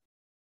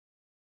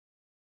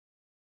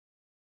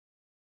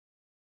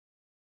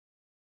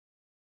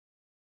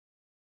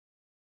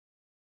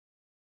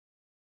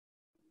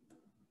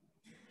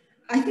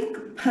 I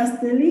think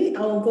personally,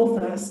 I'll go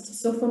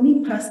first. So for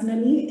me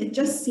personally, it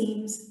just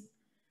seems,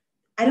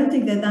 I don't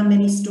think there are that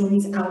many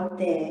stories out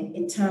there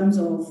in terms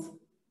of,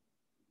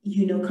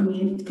 you know,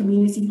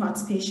 community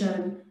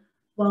participation.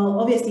 Well,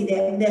 obviously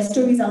there are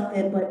stories out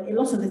there, but a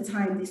lot of the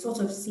time they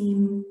sort of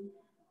seem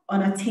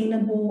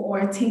unattainable or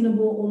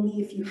attainable only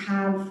if you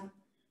have,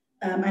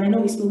 and I know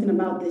we've spoken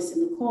about this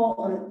in the call,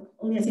 or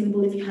only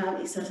attainable if you have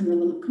a certain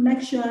level of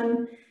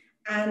connection.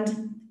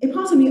 And a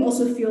part of me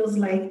also feels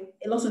like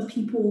a lot of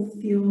people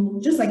feel,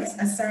 just like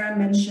as Sarah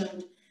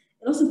mentioned,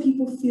 a lot of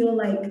people feel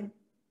like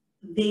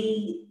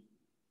they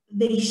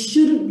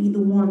shouldn't be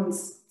the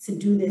ones to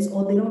do this,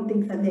 or they don't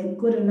think that they're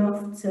good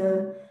enough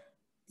to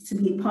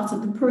be a part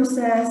of the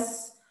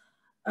process.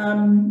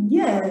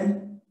 Yeah,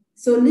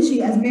 So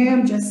literally, as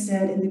Miriam just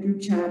said in the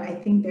group chat, I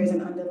think there's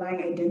an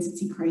underlying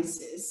identity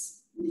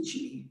crisis,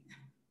 literally.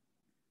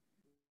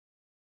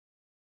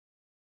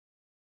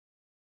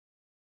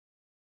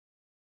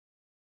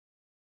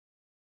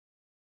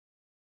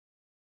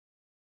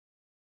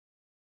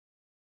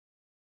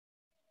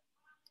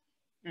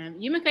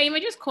 Yumika, you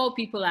may just call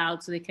people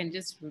out so they can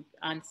just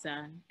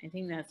answer. I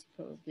think that's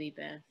probably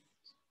best.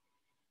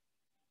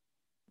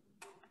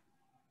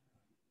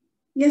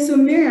 Yeah, so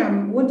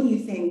Miriam, what do you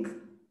think?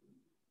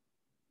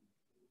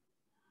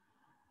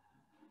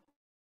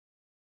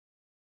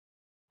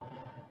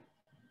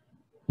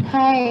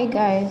 Hi,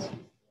 guys.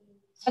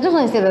 I just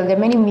want to say that there are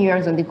many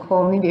Miriams on the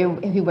call. Maybe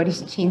everybody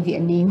should change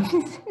their names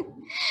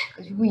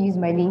because people use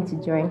my name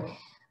to join.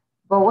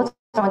 But what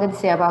I wanted to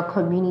say about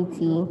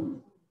community,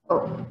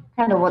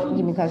 kind of what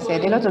Yumika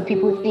said, a lot of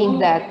people think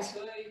that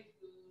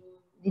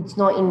it's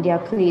not in their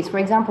place. For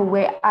example,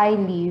 where I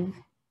live,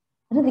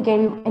 I don't think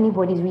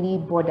anybody's really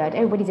bothered.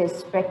 Everybody's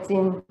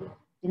expecting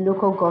the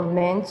local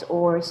government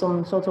or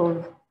some sort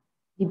of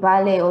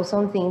Ibale or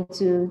something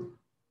to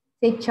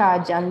take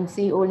charge and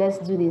say, oh, let's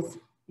do this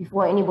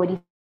before anybody.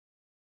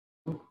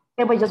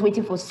 Everybody's just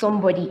waiting for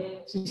somebody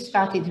to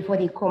start it before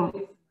they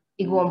go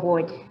on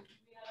board.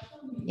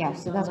 Yeah,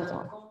 so that's what's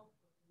all.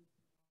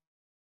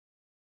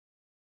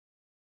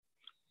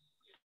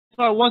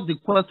 So what's the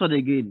question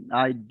again?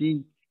 I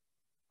didn't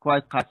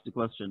quite catch the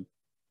question.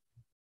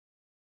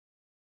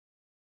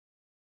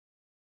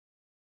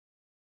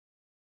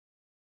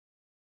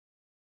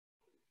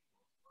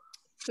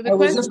 So I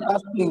was just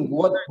asking,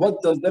 what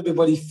does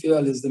everybody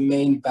feel is the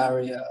main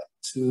barrier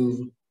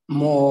to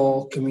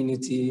more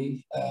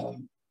community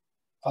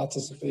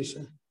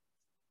participation?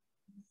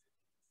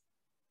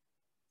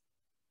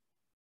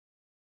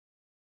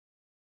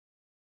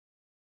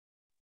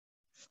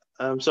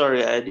 I'm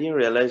sorry, I didn't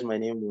realize my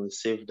name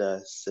was saved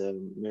as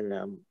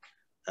Miriam.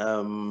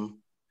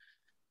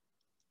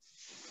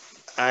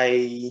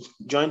 I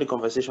joined the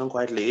conversation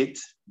quite late,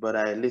 but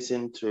I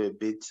listened to a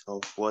bit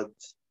of what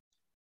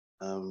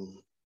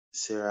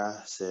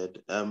Sarah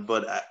said.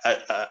 But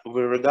I,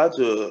 with regard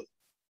to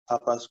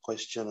Papa's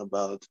question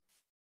about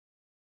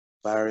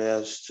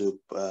barriers to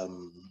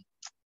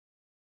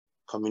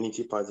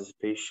community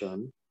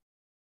participation,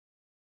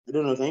 I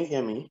don't know, can you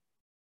hear me?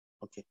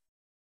 Okay.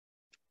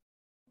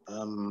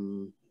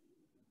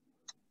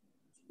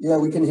 Yeah,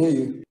 we can hear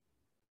you.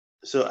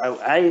 So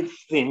I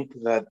think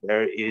that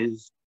there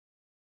is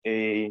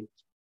a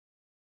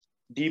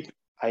deep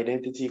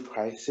identity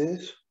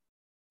crisis,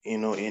 you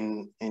know,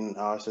 in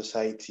our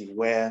society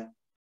where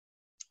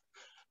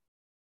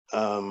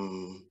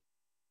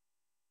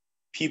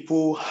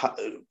people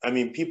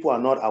are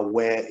not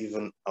aware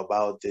even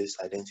about this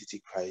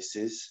identity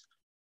crisis,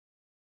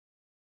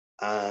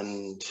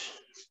 and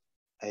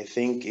I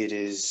think you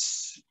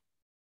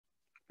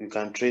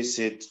can trace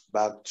it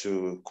back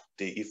to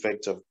the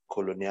effect of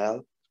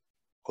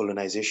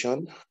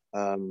colonization.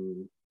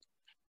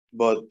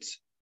 But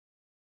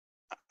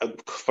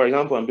for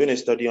example, I'm doing a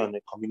study on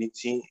the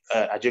community,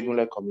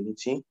 Adekunle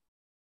community,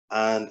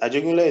 and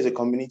Adekunle is a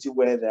community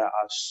where there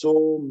are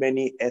so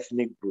many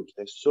ethnic groups.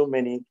 There's so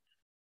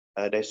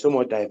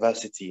much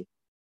diversity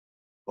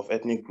of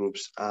ethnic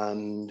groups,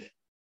 and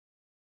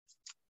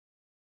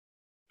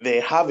they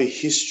have a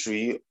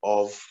history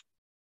of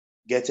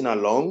getting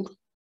along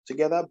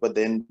together, but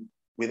then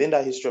within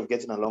that history of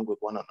getting along with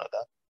one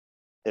another,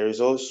 there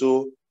are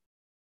also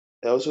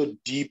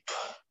deep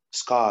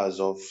scars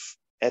of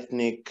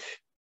ethnic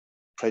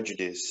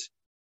prejudice.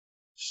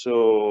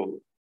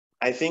 So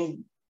I think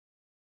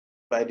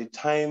by the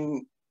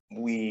time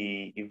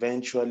we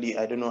eventually,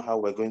 I don't know how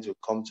we're going to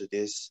come to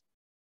this,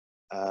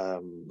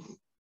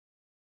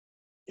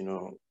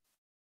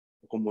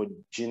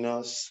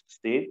 homogeneous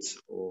state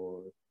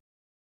or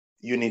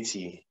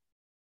unity.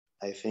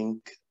 I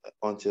think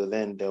until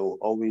then, there will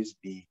always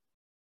be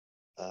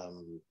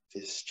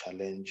this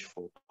challenge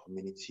for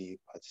community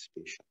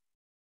participation.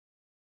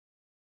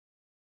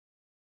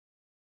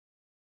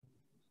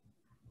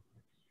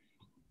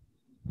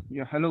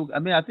 Yeah, hello. I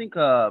mean, I think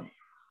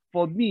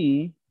for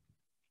me,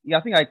 yeah,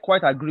 I think I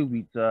quite agree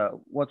with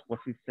what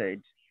he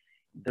said.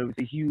 There is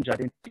a huge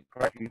identity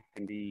crisis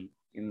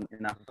in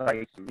our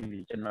society,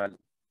 really, generally.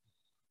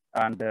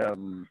 And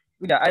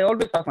yeah, I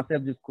always ask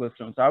myself these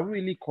questions: are we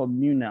really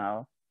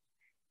communal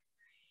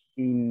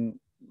in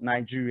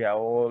Nigeria,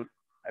 or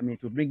I mean,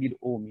 to bring it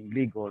home in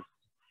Lagos?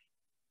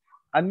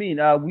 I mean,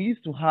 we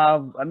used to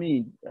have. I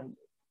mean,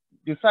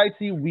 the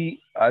society we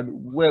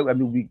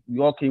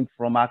all came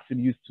from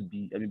actually used to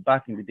be. I mean,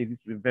 back in the days, it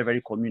used to be very,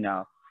 very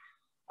communal.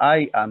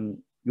 I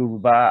am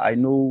Yoruba. I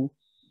know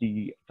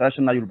the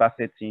traditional Yoruba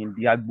setting,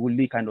 the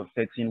Agbole kind of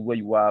setting where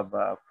you have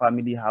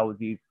family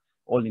houses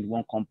all in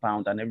one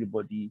compound and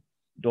everybody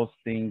does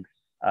things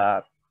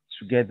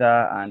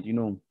together,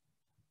 and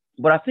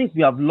but I think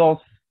we have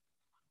lost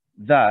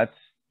that.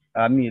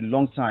 I mean, a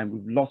long time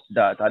we've lost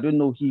that. I don't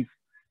know if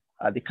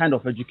the kind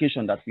of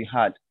education that we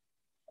had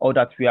or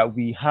that we are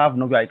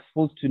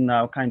exposed to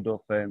now kind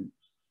of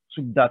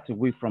took that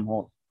away from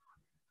us.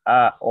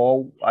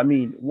 or I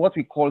mean, what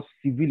we call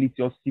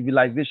civility or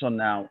civilization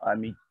now. I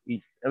mean,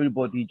 it's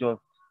everybody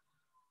just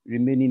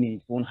remaining in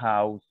his own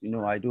house. You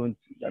know, don't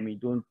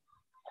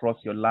cross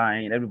your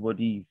line.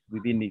 Everybody is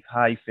within his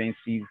high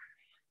fences,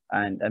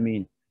 and I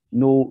mean,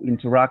 no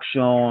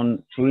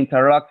interaction. To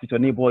interact with your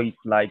neighbor is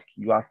like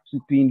you are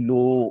stooping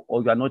low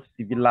or you are not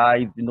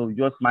civilized. You know, you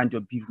just mind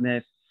your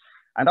business,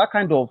 and that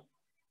kind of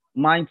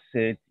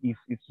mindset is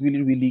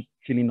really, really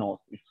killing us.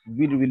 It's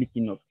really, really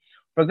killing us.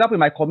 For example, in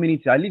my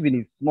community, I live in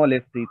a small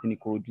estate in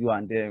Ikorodu,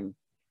 and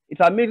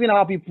it's amazing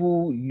how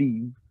people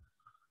live.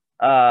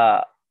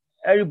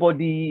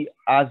 Everybody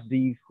has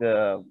this,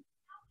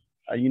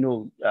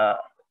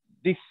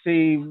 this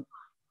same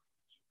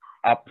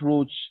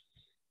approach.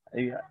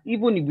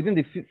 Even within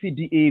the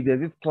CDA,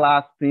 there's this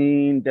class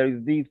thing. There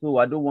is this,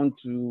 I don't want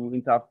to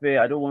interfere.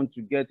 I don't want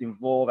to get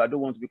involved. I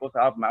don't want to, because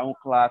I have my own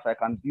class. I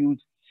can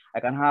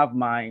have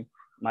my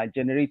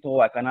generator.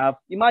 I can have,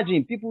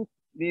 imagine people,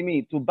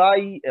 to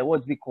buy,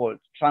 what's it called?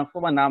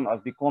 Transformer now has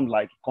become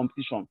like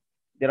competition.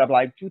 There are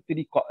like 2,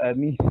 3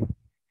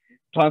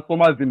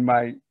 transformers in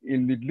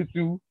the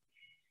little,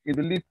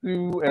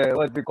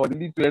 what's it called? The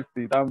little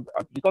estate.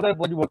 Because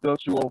everybody wants to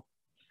show off.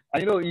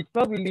 And it's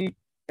not really,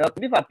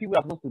 these are people who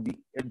are supposed to be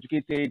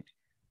educated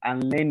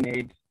and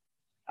learned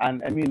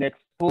and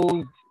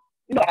exposed.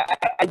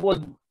 I was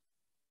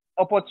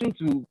opportune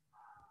to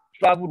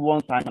travel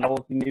one time, and I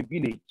was in a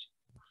village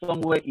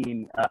somewhere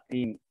in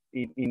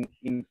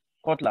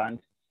Scotland.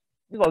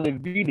 This was a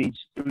village,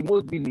 a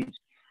remote village,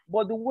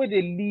 but the way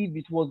they live,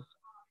 it was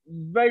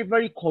very,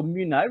 very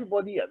communal.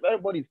 Everybody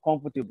is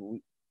comfortable,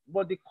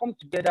 but they come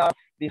together,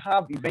 they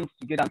have events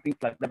together and things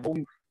like that. But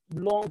we've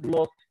long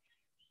lost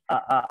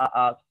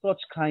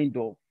such kind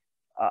of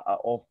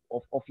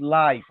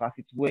life, as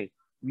it were.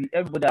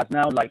 Everybody has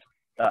now like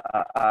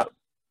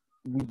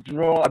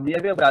withdraw.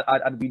 Everybody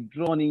had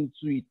withdrawn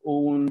into its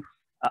own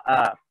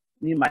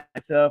me,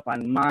 myself,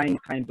 and mine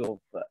kind of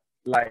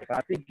life.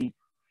 I think it's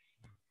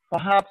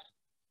perhaps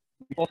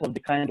because of the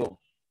kind of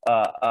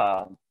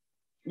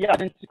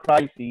identity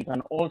crisis,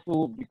 and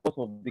also because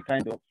of the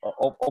kind of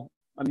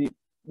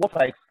what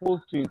we're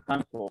exposed to in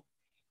terms of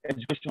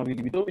education.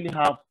 Really, we don't really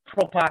have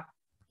proper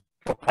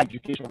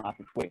education, as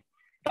it were.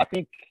 I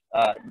think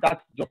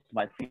that's just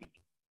my take.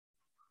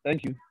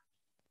 Thank you.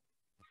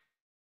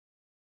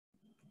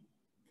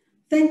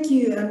 Thank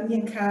you,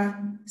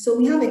 Yinka. So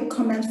we have a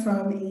comment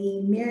from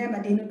a Miriam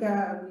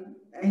Adenuga.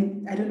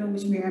 I don't know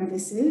which Miriam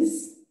this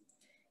is.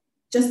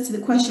 Just to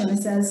the question,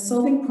 it says,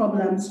 solving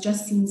problems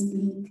just seems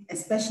bleak,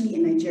 especially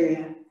in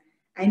Nigeria.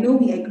 I know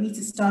we agreed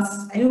to start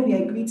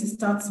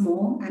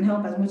small and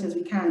help as much as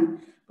we can,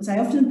 but I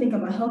often think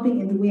about helping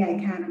in the way I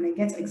can and I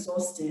get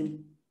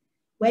exhausted.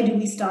 Where do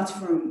we start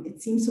from?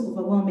 It seems so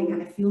overwhelming,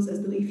 and it feels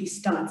as though if you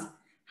start,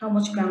 how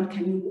much ground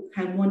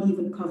can one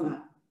even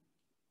cover?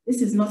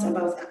 This is not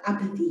about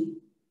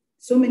apathy.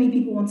 So many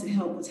people want to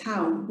help, but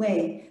how?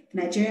 Where?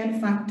 The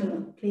Nigerian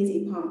factor plays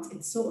a part.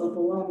 It's so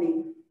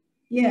overwhelming.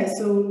 Yeah,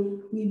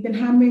 so we've been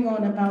hammering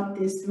on about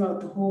this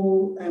throughout the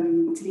whole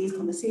today's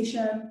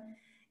conversation.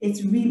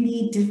 It's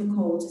really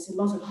difficult. It's a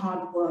lot of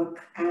hard work,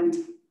 and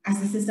as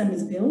the system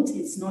is built,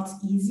 it's not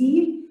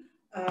easy.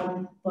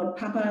 But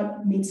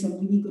Papa made some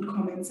really good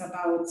comments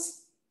about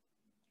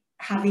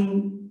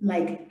having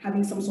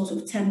some sort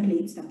of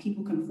templates that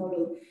people can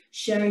follow,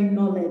 sharing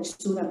knowledge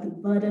so that the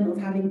burden of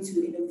having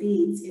to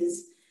innovate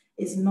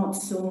is not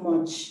so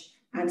much.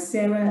 And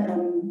Sarah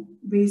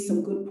raised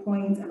some good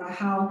points about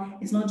how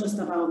it's not just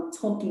about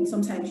talking.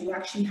 Sometimes you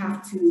actually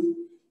have to,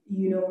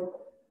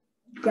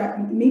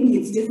 maybe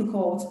it's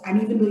difficult,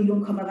 and even though you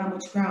don't cover that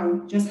much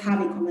ground, just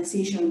have a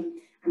conversation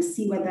and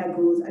see where that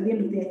goes. At the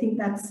end of the day, I think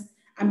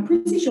I'm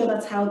pretty sure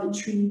that's how the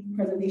Tree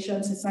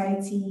Preservation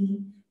Society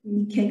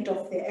really kicked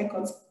off their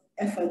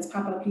efforts.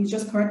 Papa, please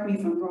just correct me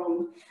if I'm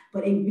wrong,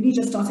 but it really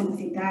just started with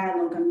a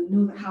dialogue, and we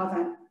know how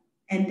that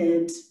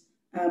ended,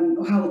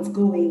 or how it's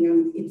going,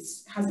 and it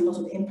has a lot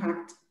of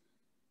impact.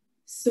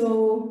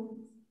 So,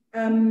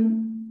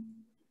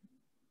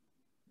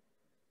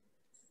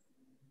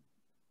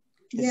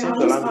 Yes, I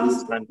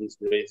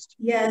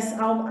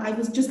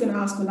was just going to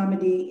ask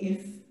Olamide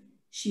if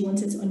she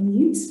wanted to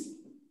unmute.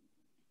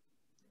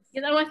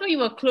 Yeah, I thought you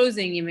were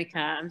closing, Yimika.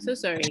 I'm so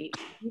sorry.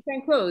 You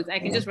can close. I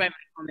can just write my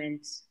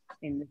comments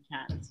in the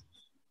chat.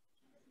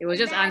 It was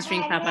just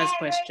answering Papa's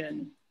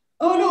question.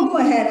 Oh, no, go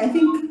ahead. I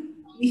think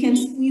we can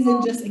squeeze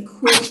in just a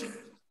quick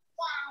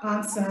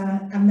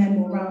answer, and then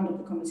we'll round up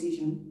the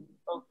conversation.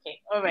 Okay.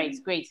 All right.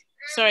 Great.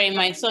 Sorry,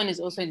 my son is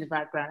also in the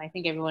background. I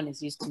think everyone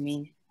is used to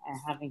me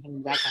having him in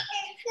the background.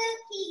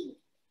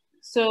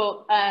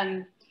 So,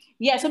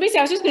 yeah, so basically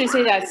I was just going to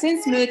say that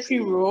since military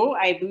rule,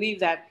 I believe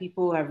that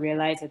people have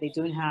realized that they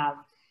don't have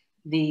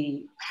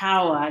the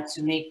power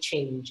to make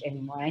change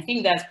anymore. And I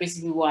think that's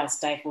basically what has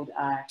stifled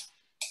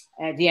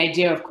the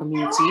idea of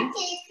community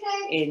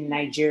in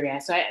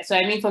Nigeria. So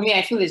I mean, for me,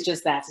 I feel it's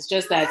just that. It's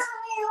just that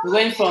we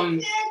went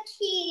from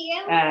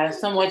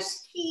somewhat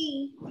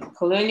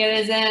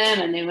colonialism,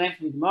 and then went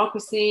from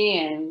democracy,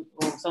 and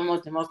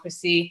somewhat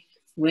democracy,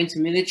 we went to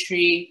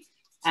military.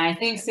 And I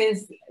think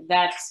since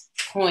that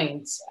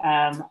point,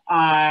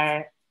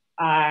 our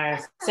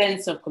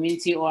sense of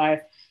community or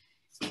our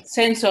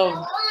sense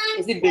of,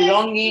 is it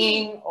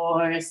belonging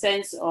or a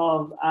sense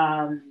of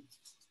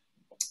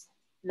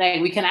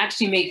like we can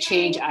actually make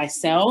change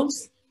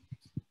ourselves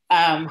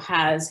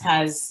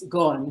has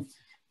gone.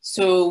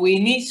 So we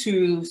need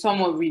to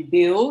somewhat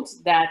rebuild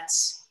that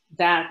sense.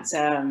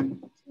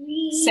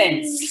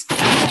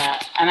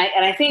 And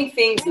I think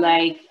things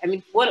like, I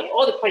mean, what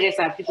all the projects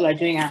that people are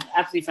doing are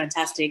absolutely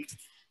fantastic.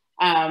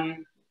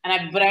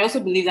 But I also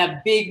believe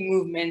that big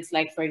movements,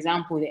 like for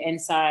example, the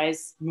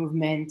NSARS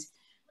movement,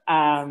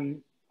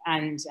 and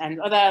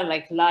other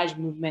like large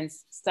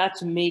movements start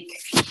to make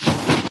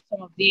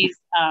some of these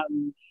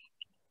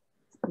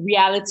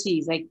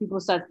realities, like people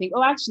start to think,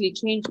 oh, actually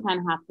change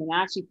can happen.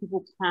 Actually,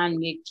 people can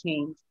make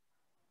change.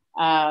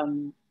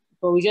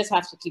 But we just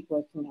have to keep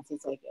working at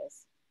it, I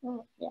guess.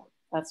 Oh, yeah,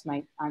 that's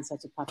my answer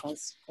to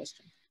Papa's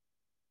question.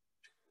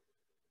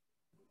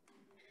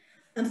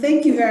 And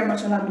thank you very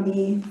much,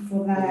 Olamide,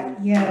 for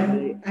that.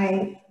 Yeah,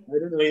 I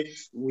don't know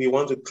if we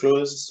want to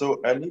close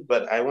so early,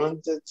 but I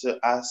wanted to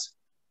ask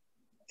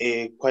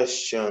a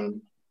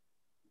question.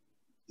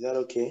 Is that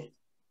okay?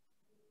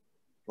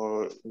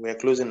 Or we're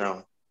closing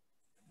now?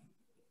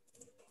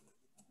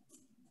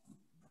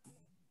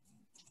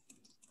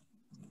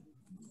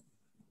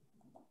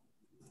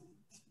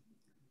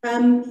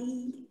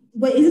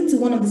 But is it to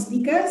one of the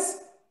speakers?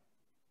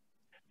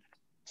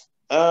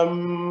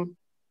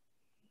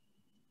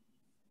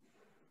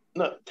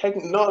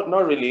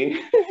 Not really.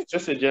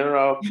 Just a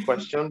general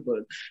question,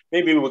 but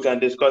maybe we can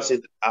discuss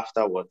it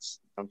afterwards,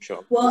 I'm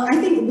sure. Well, I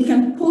think we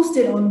can post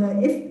it on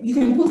if you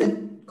can post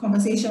a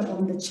conversation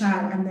on the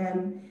chat, and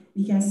then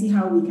we can see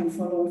how we can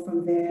follow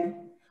from there.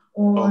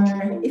 Or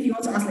okay. If you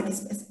want to ask like a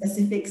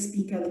specific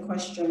speaker the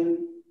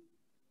question.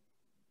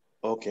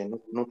 Okay,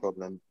 no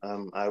problem.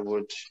 I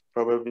would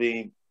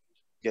probably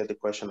get the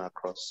question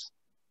across.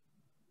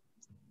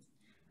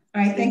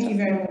 All right, thank you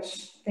very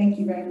much. Thank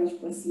you very much,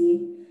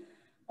 Bossy.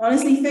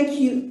 Honestly, thank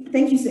you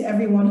to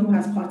everyone who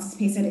has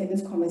participated in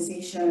this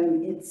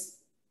conversation. It's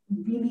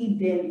really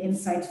been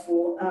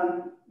insightful.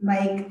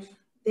 Like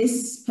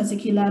this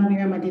particular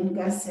Miriam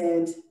Adinga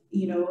said,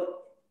 you know,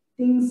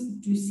 things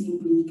do seem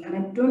bleak, and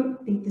I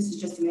don't think this is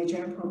just a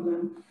Nigerian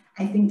problem.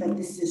 I think that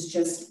this is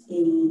just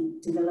a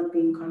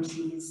developing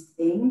countries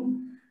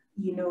thing,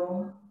 you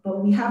know,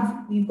 but we've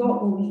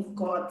got what we've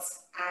got,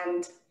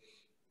 and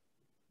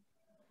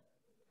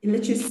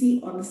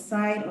illiteracy on the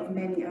side of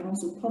many, and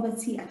also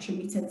poverty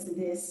attributed to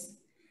this.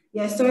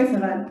 Yeah, sorry for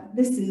that.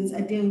 This is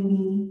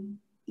Adeumi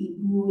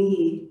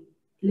Ibuye.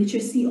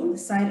 Literacy on the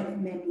side of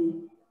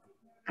many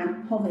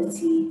and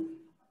poverty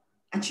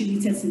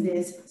attributed to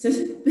this. So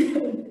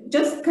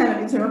just kind of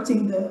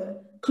interrupting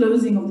the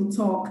closing of the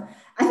talk,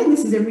 I think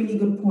this is a really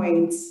good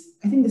point.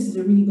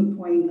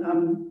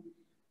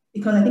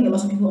 Because I think a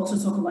lot of people also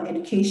talk about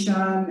education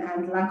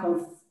and lack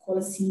of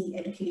quality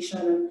education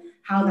and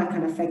how that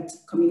can affect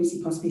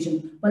community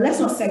participation. But let's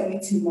not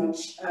segue too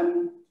much.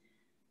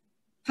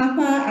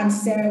 Papa and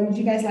Sarah, would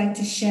you guys like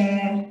to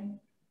share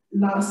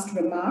last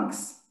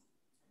remarks?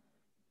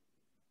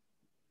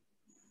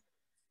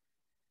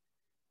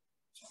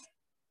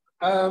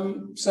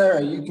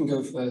 Sarah, you can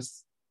go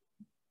first.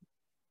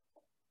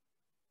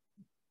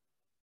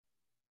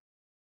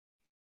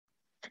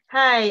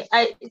 Hi,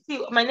 I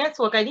see my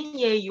network. I didn't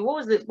hear you. What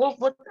was it?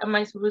 What am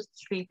I supposed to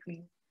say,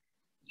 please?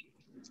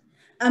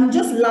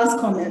 Just last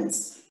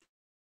comments.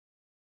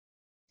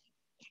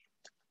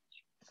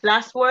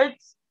 Last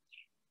words?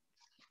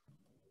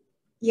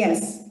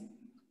 Yes.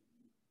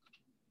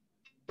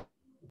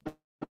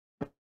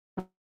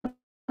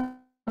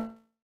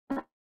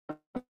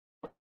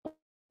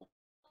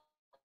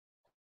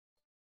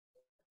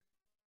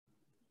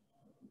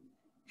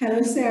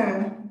 Hello,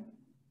 Sarah.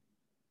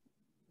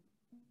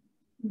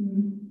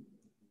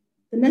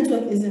 The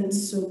network isn't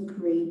so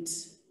great.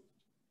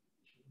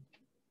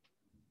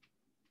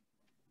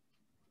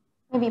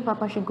 Maybe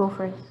Papa should go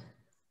first.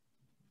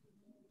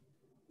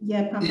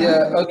 Yeah, Papa.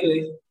 Yeah,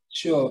 okay,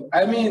 sure.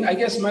 I mean, I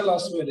guess my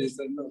last word is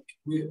that, look,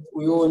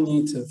 we all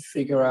need to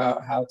figure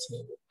out how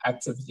to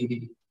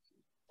actively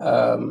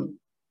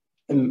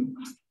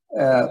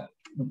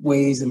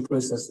ways and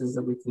processes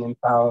that we can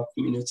empower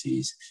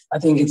communities. I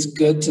think it's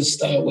good to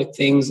start with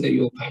things that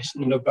you're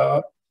passionate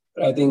about,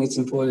 but I think it's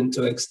important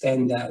to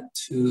extend that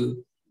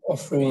to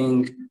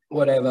offering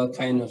whatever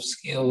kind of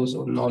skills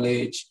or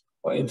knowledge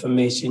or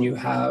information you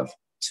have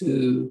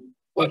to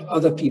what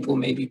other people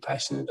may be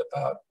passionate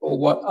about, or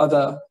what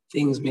other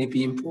things may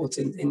be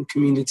important in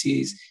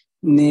communities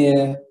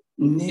near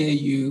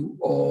you,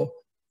 or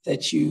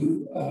that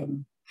you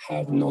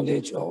have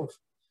knowledge of.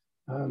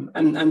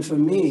 And for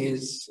me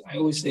is, I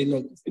always say,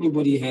 look, if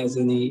anybody has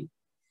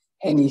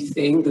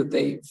anything that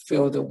they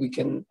feel that we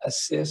can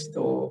assist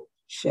or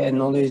share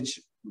knowledge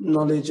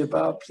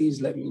about,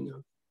 please let me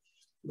know.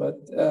 But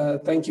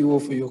thank you all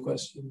for your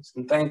questions,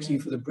 and thank you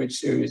for the Bridge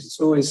series. It's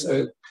always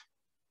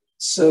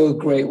so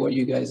great what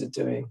you guys are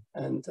doing,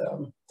 and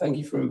thank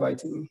you for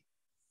inviting me.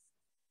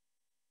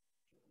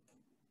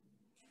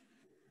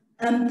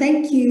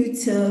 Thank you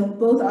to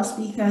both our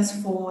speakers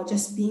for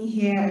just being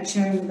here and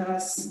sharing with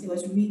us. It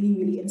was really,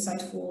 really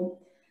insightful.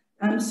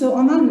 So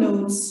on that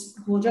note,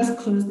 we'll just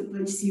close the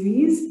bridge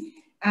series.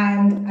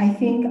 And I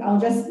think I'll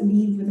just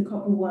leave with a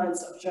couple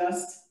words of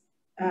just...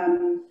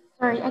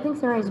 Sorry, I think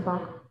Sarah is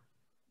back.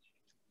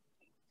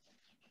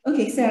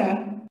 Okay,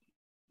 Sarah.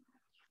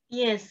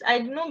 Yes, I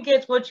did not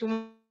get what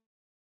you...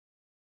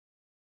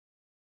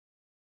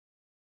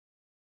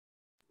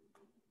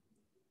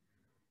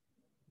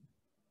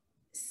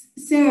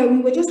 Sarah, we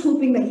were just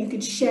hoping that you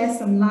could share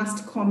some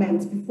last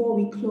comments before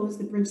we close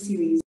the bridge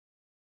series.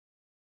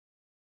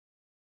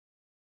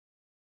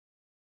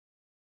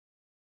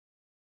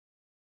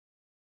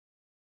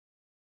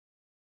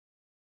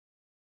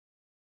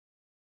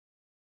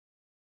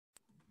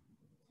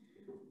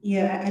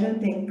 Yeah, I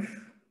don't think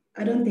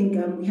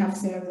we have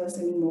Sarah with us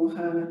anymore.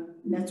 Her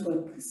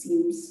network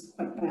seems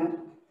quite bad.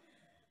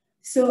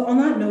 So on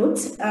that note,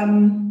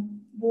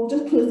 we'll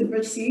just close the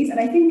bridge series. And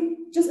I think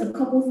just a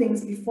couple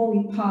things before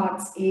we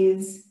part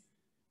is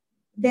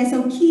there's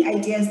some key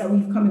ideas that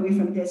we've come away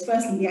from this.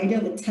 Firstly, the idea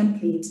of a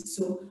template.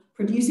 So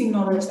producing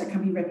knowledge that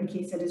can be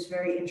replicated is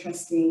very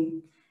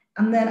interesting.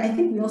 And then I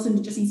think we also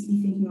just need to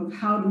be thinking of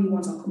how do we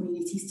want our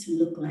communities to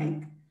look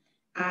like.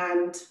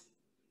 And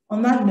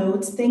on that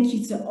note, thank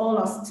you to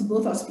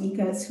both our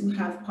speakers who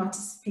have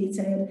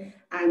participated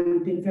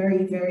and been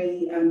very,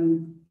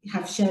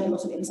 have shared a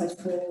lot of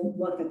insightful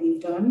work that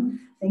they've done.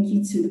 Thank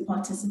you to the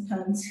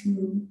participants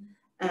who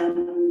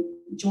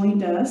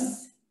joined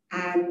us,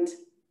 and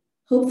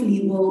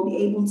hopefully we'll be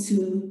able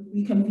to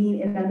reconvene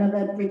in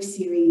another bridge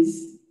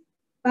series.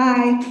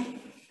 Bye.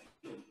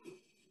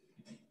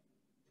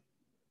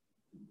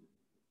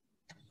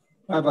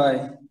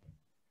 Bye-bye.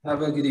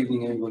 Have a good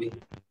evening, everybody.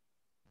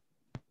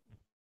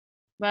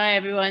 Bye,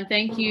 everyone.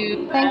 Thank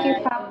you. Thank you,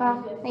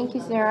 Papa. Thank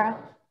you, Sarah.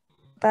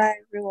 Bye,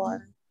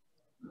 everyone.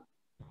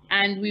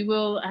 And we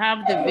will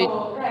have the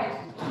video.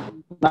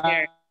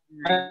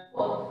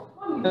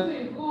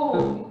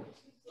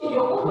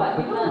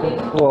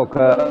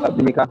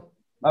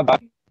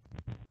 Bye-bye.